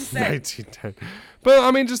so fucking sick. 1910. But,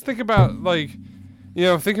 I mean, just think about, like,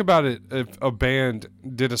 think about it if a band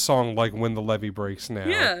did a song like When the Levee Breaks Now.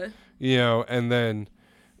 Yeah. And then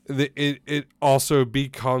it also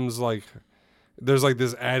becomes like, there's like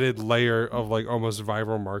this added layer of like almost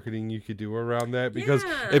viral marketing you could do around that, because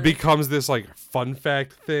it becomes this like fun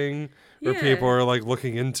fact thing where people are like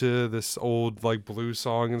looking into this old like blues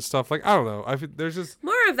song and stuff. Like, I don't know. There's just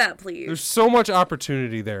more of that, please. There's so much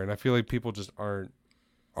opportunity there, and I feel like people just aren't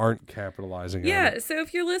capitalizing on it. So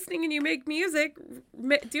if you're listening and you make music,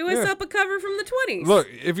 do us up a cover from the 20s. Look,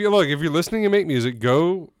 if you're listening and make music,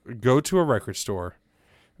 go to a record store.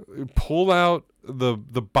 Pull out the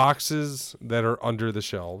boxes that are under the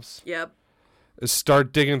shelves. Yep.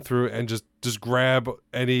 Start digging through and just grab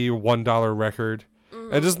any $1 record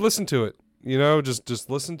and just listen to it. Just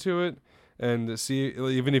listen to it and see,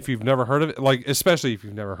 even if you've never heard of it, like, especially if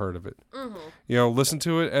you've never heard of it. Listen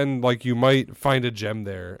to it, and like, you might find a gem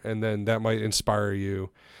there, and then that might inspire you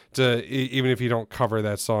to, even if you don't cover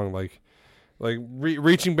that song, like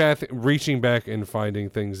reaching back and finding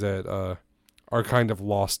things that are kind of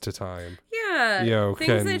lost to time. Yeah.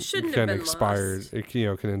 Things that shouldn't have been lost. It,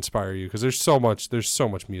 can inspire you, because there's so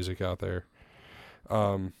much music out there.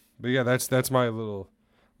 But yeah, that's my little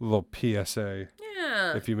PSA.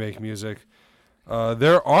 Yeah. If you make music,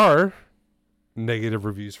 there are negative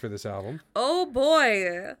reviews for this album. Oh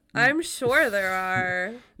boy, I'm sure there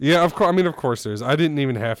are. Yeah, of course. I mean, of course there's. I didn't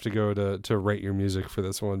even have to go to rate your music for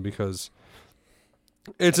this one, because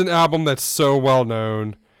it's an album that's so well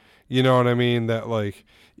known. You know what I mean? That, like,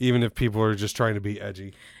 even if people are just trying to be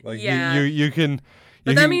edgy, like, you can.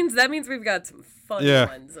 But that means we've got some fun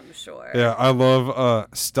ones, I'm sure. Yeah, I love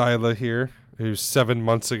Styla here, who 7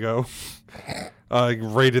 months ago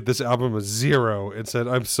rated this album a 0 and said,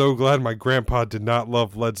 "I'm so glad my grandpa did not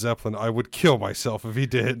love Led Zeppelin. I would kill myself if he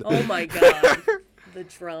did." Oh my God, the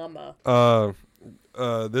drama.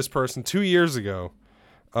 This person 2 years ago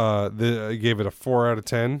gave it a 4 out of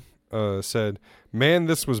 10. Said, "Man,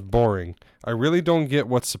 this was boring. I really don't get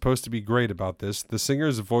what's supposed to be great about this. The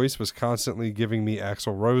singer's voice was constantly giving me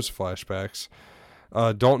Axl Rose flashbacks.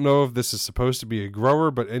 Don't know if this is supposed to be a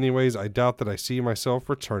grower, but anyways, I doubt that I see myself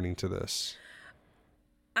returning to this."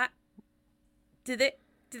 Do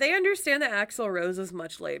they understand that Axl Rose was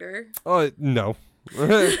much later? No.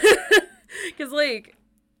 Because, like,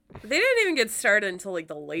 they didn't even get started until, like,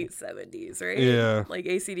 the late 70s, right? Yeah. Like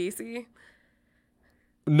AC/DC?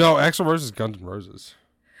 No, Axl Rose is Guns N' Roses.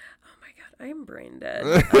 Oh my God, I am brain dead.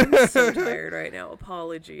 I'm so tired right now.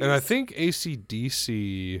 Apologies. And I think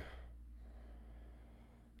AC/DC,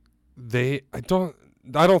 I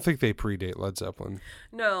don't think they predate Led Zeppelin.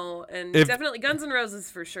 No, and definitely Guns N'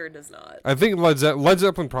 Roses for sure does not. I think Led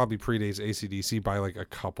Zeppelin probably predates AC/DC by like a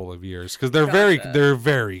couple of years, because they're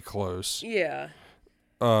very close. Yeah.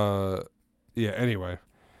 Yeah. Anyway,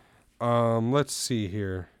 let's see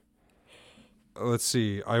here. Let's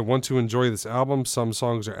see. I want to enjoy this album. Some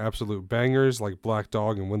songs are absolute bangers, like Black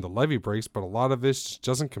Dog and When the Levee Breaks, but a lot of this just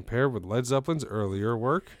doesn't compare with Led Zeppelin's earlier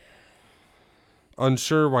work.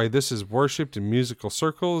 Unsure why this is worshipped in musical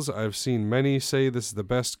circles. I've seen many say this is the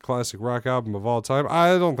best classic rock album of all time.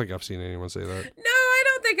 I don't think I've seen anyone say that. No, I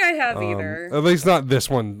don't think I have either. At least not this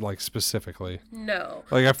one, like, specifically. No.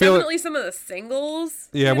 Like, I feel definitely some of the singles.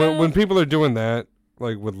 Yeah, when people are doing that,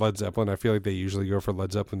 like with Led Zeppelin, I feel like they usually go for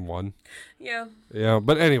Led Zeppelin 1. Yeah. Yeah,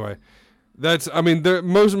 but anyway, That's, I mean,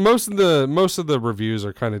 most of the reviews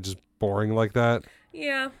are kind of just boring like that.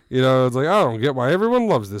 Yeah. You know, it's like, I don't get why everyone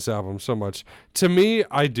loves this album so much. To me,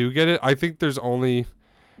 I do get it. I think there's 2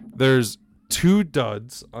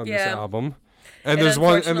 duds on this album. And there's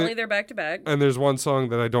unfortunately, they're back to back. And there's one song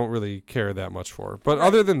that I don't really care that much for. But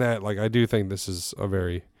other than that, like, I do think this is a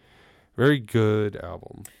very, very good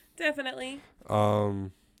album. Definitely.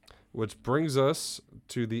 Which brings us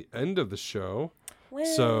to the end of the show.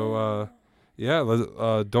 Well.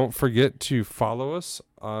 So, don't forget to follow us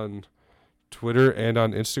on Twitter and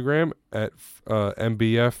on Instagram at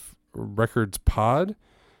MBF Records Pod.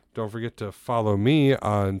 Don't forget to follow me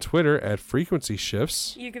on Twitter at Frequency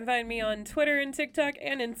Shifts. You can find me on Twitter and TikTok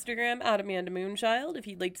and Instagram at Amanda Moonchild. If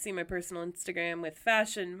you'd like to see my personal Instagram with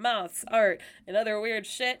fashion, moths, art, and other weird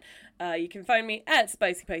shit, you can find me at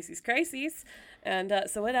Spicy Pisces Crises. And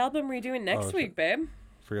so what album are we doing next week, babe?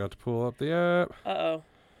 Forgot to pull up the app. Uh-oh.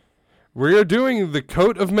 We are doing The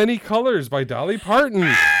Coat of Many Colors by Dolly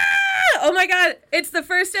Parton. Oh my god, it's the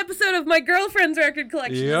first episode of my girlfriend's record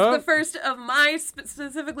collection. Yep. It's the first of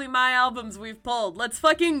specifically my albums we've pulled. Let's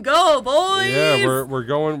fucking go, boys! Yeah, we're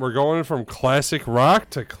going from classic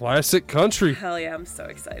rock to classic country. Hell yeah, I'm so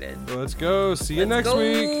excited. Let's go. See you next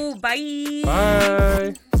week. Bye.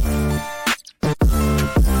 Bye.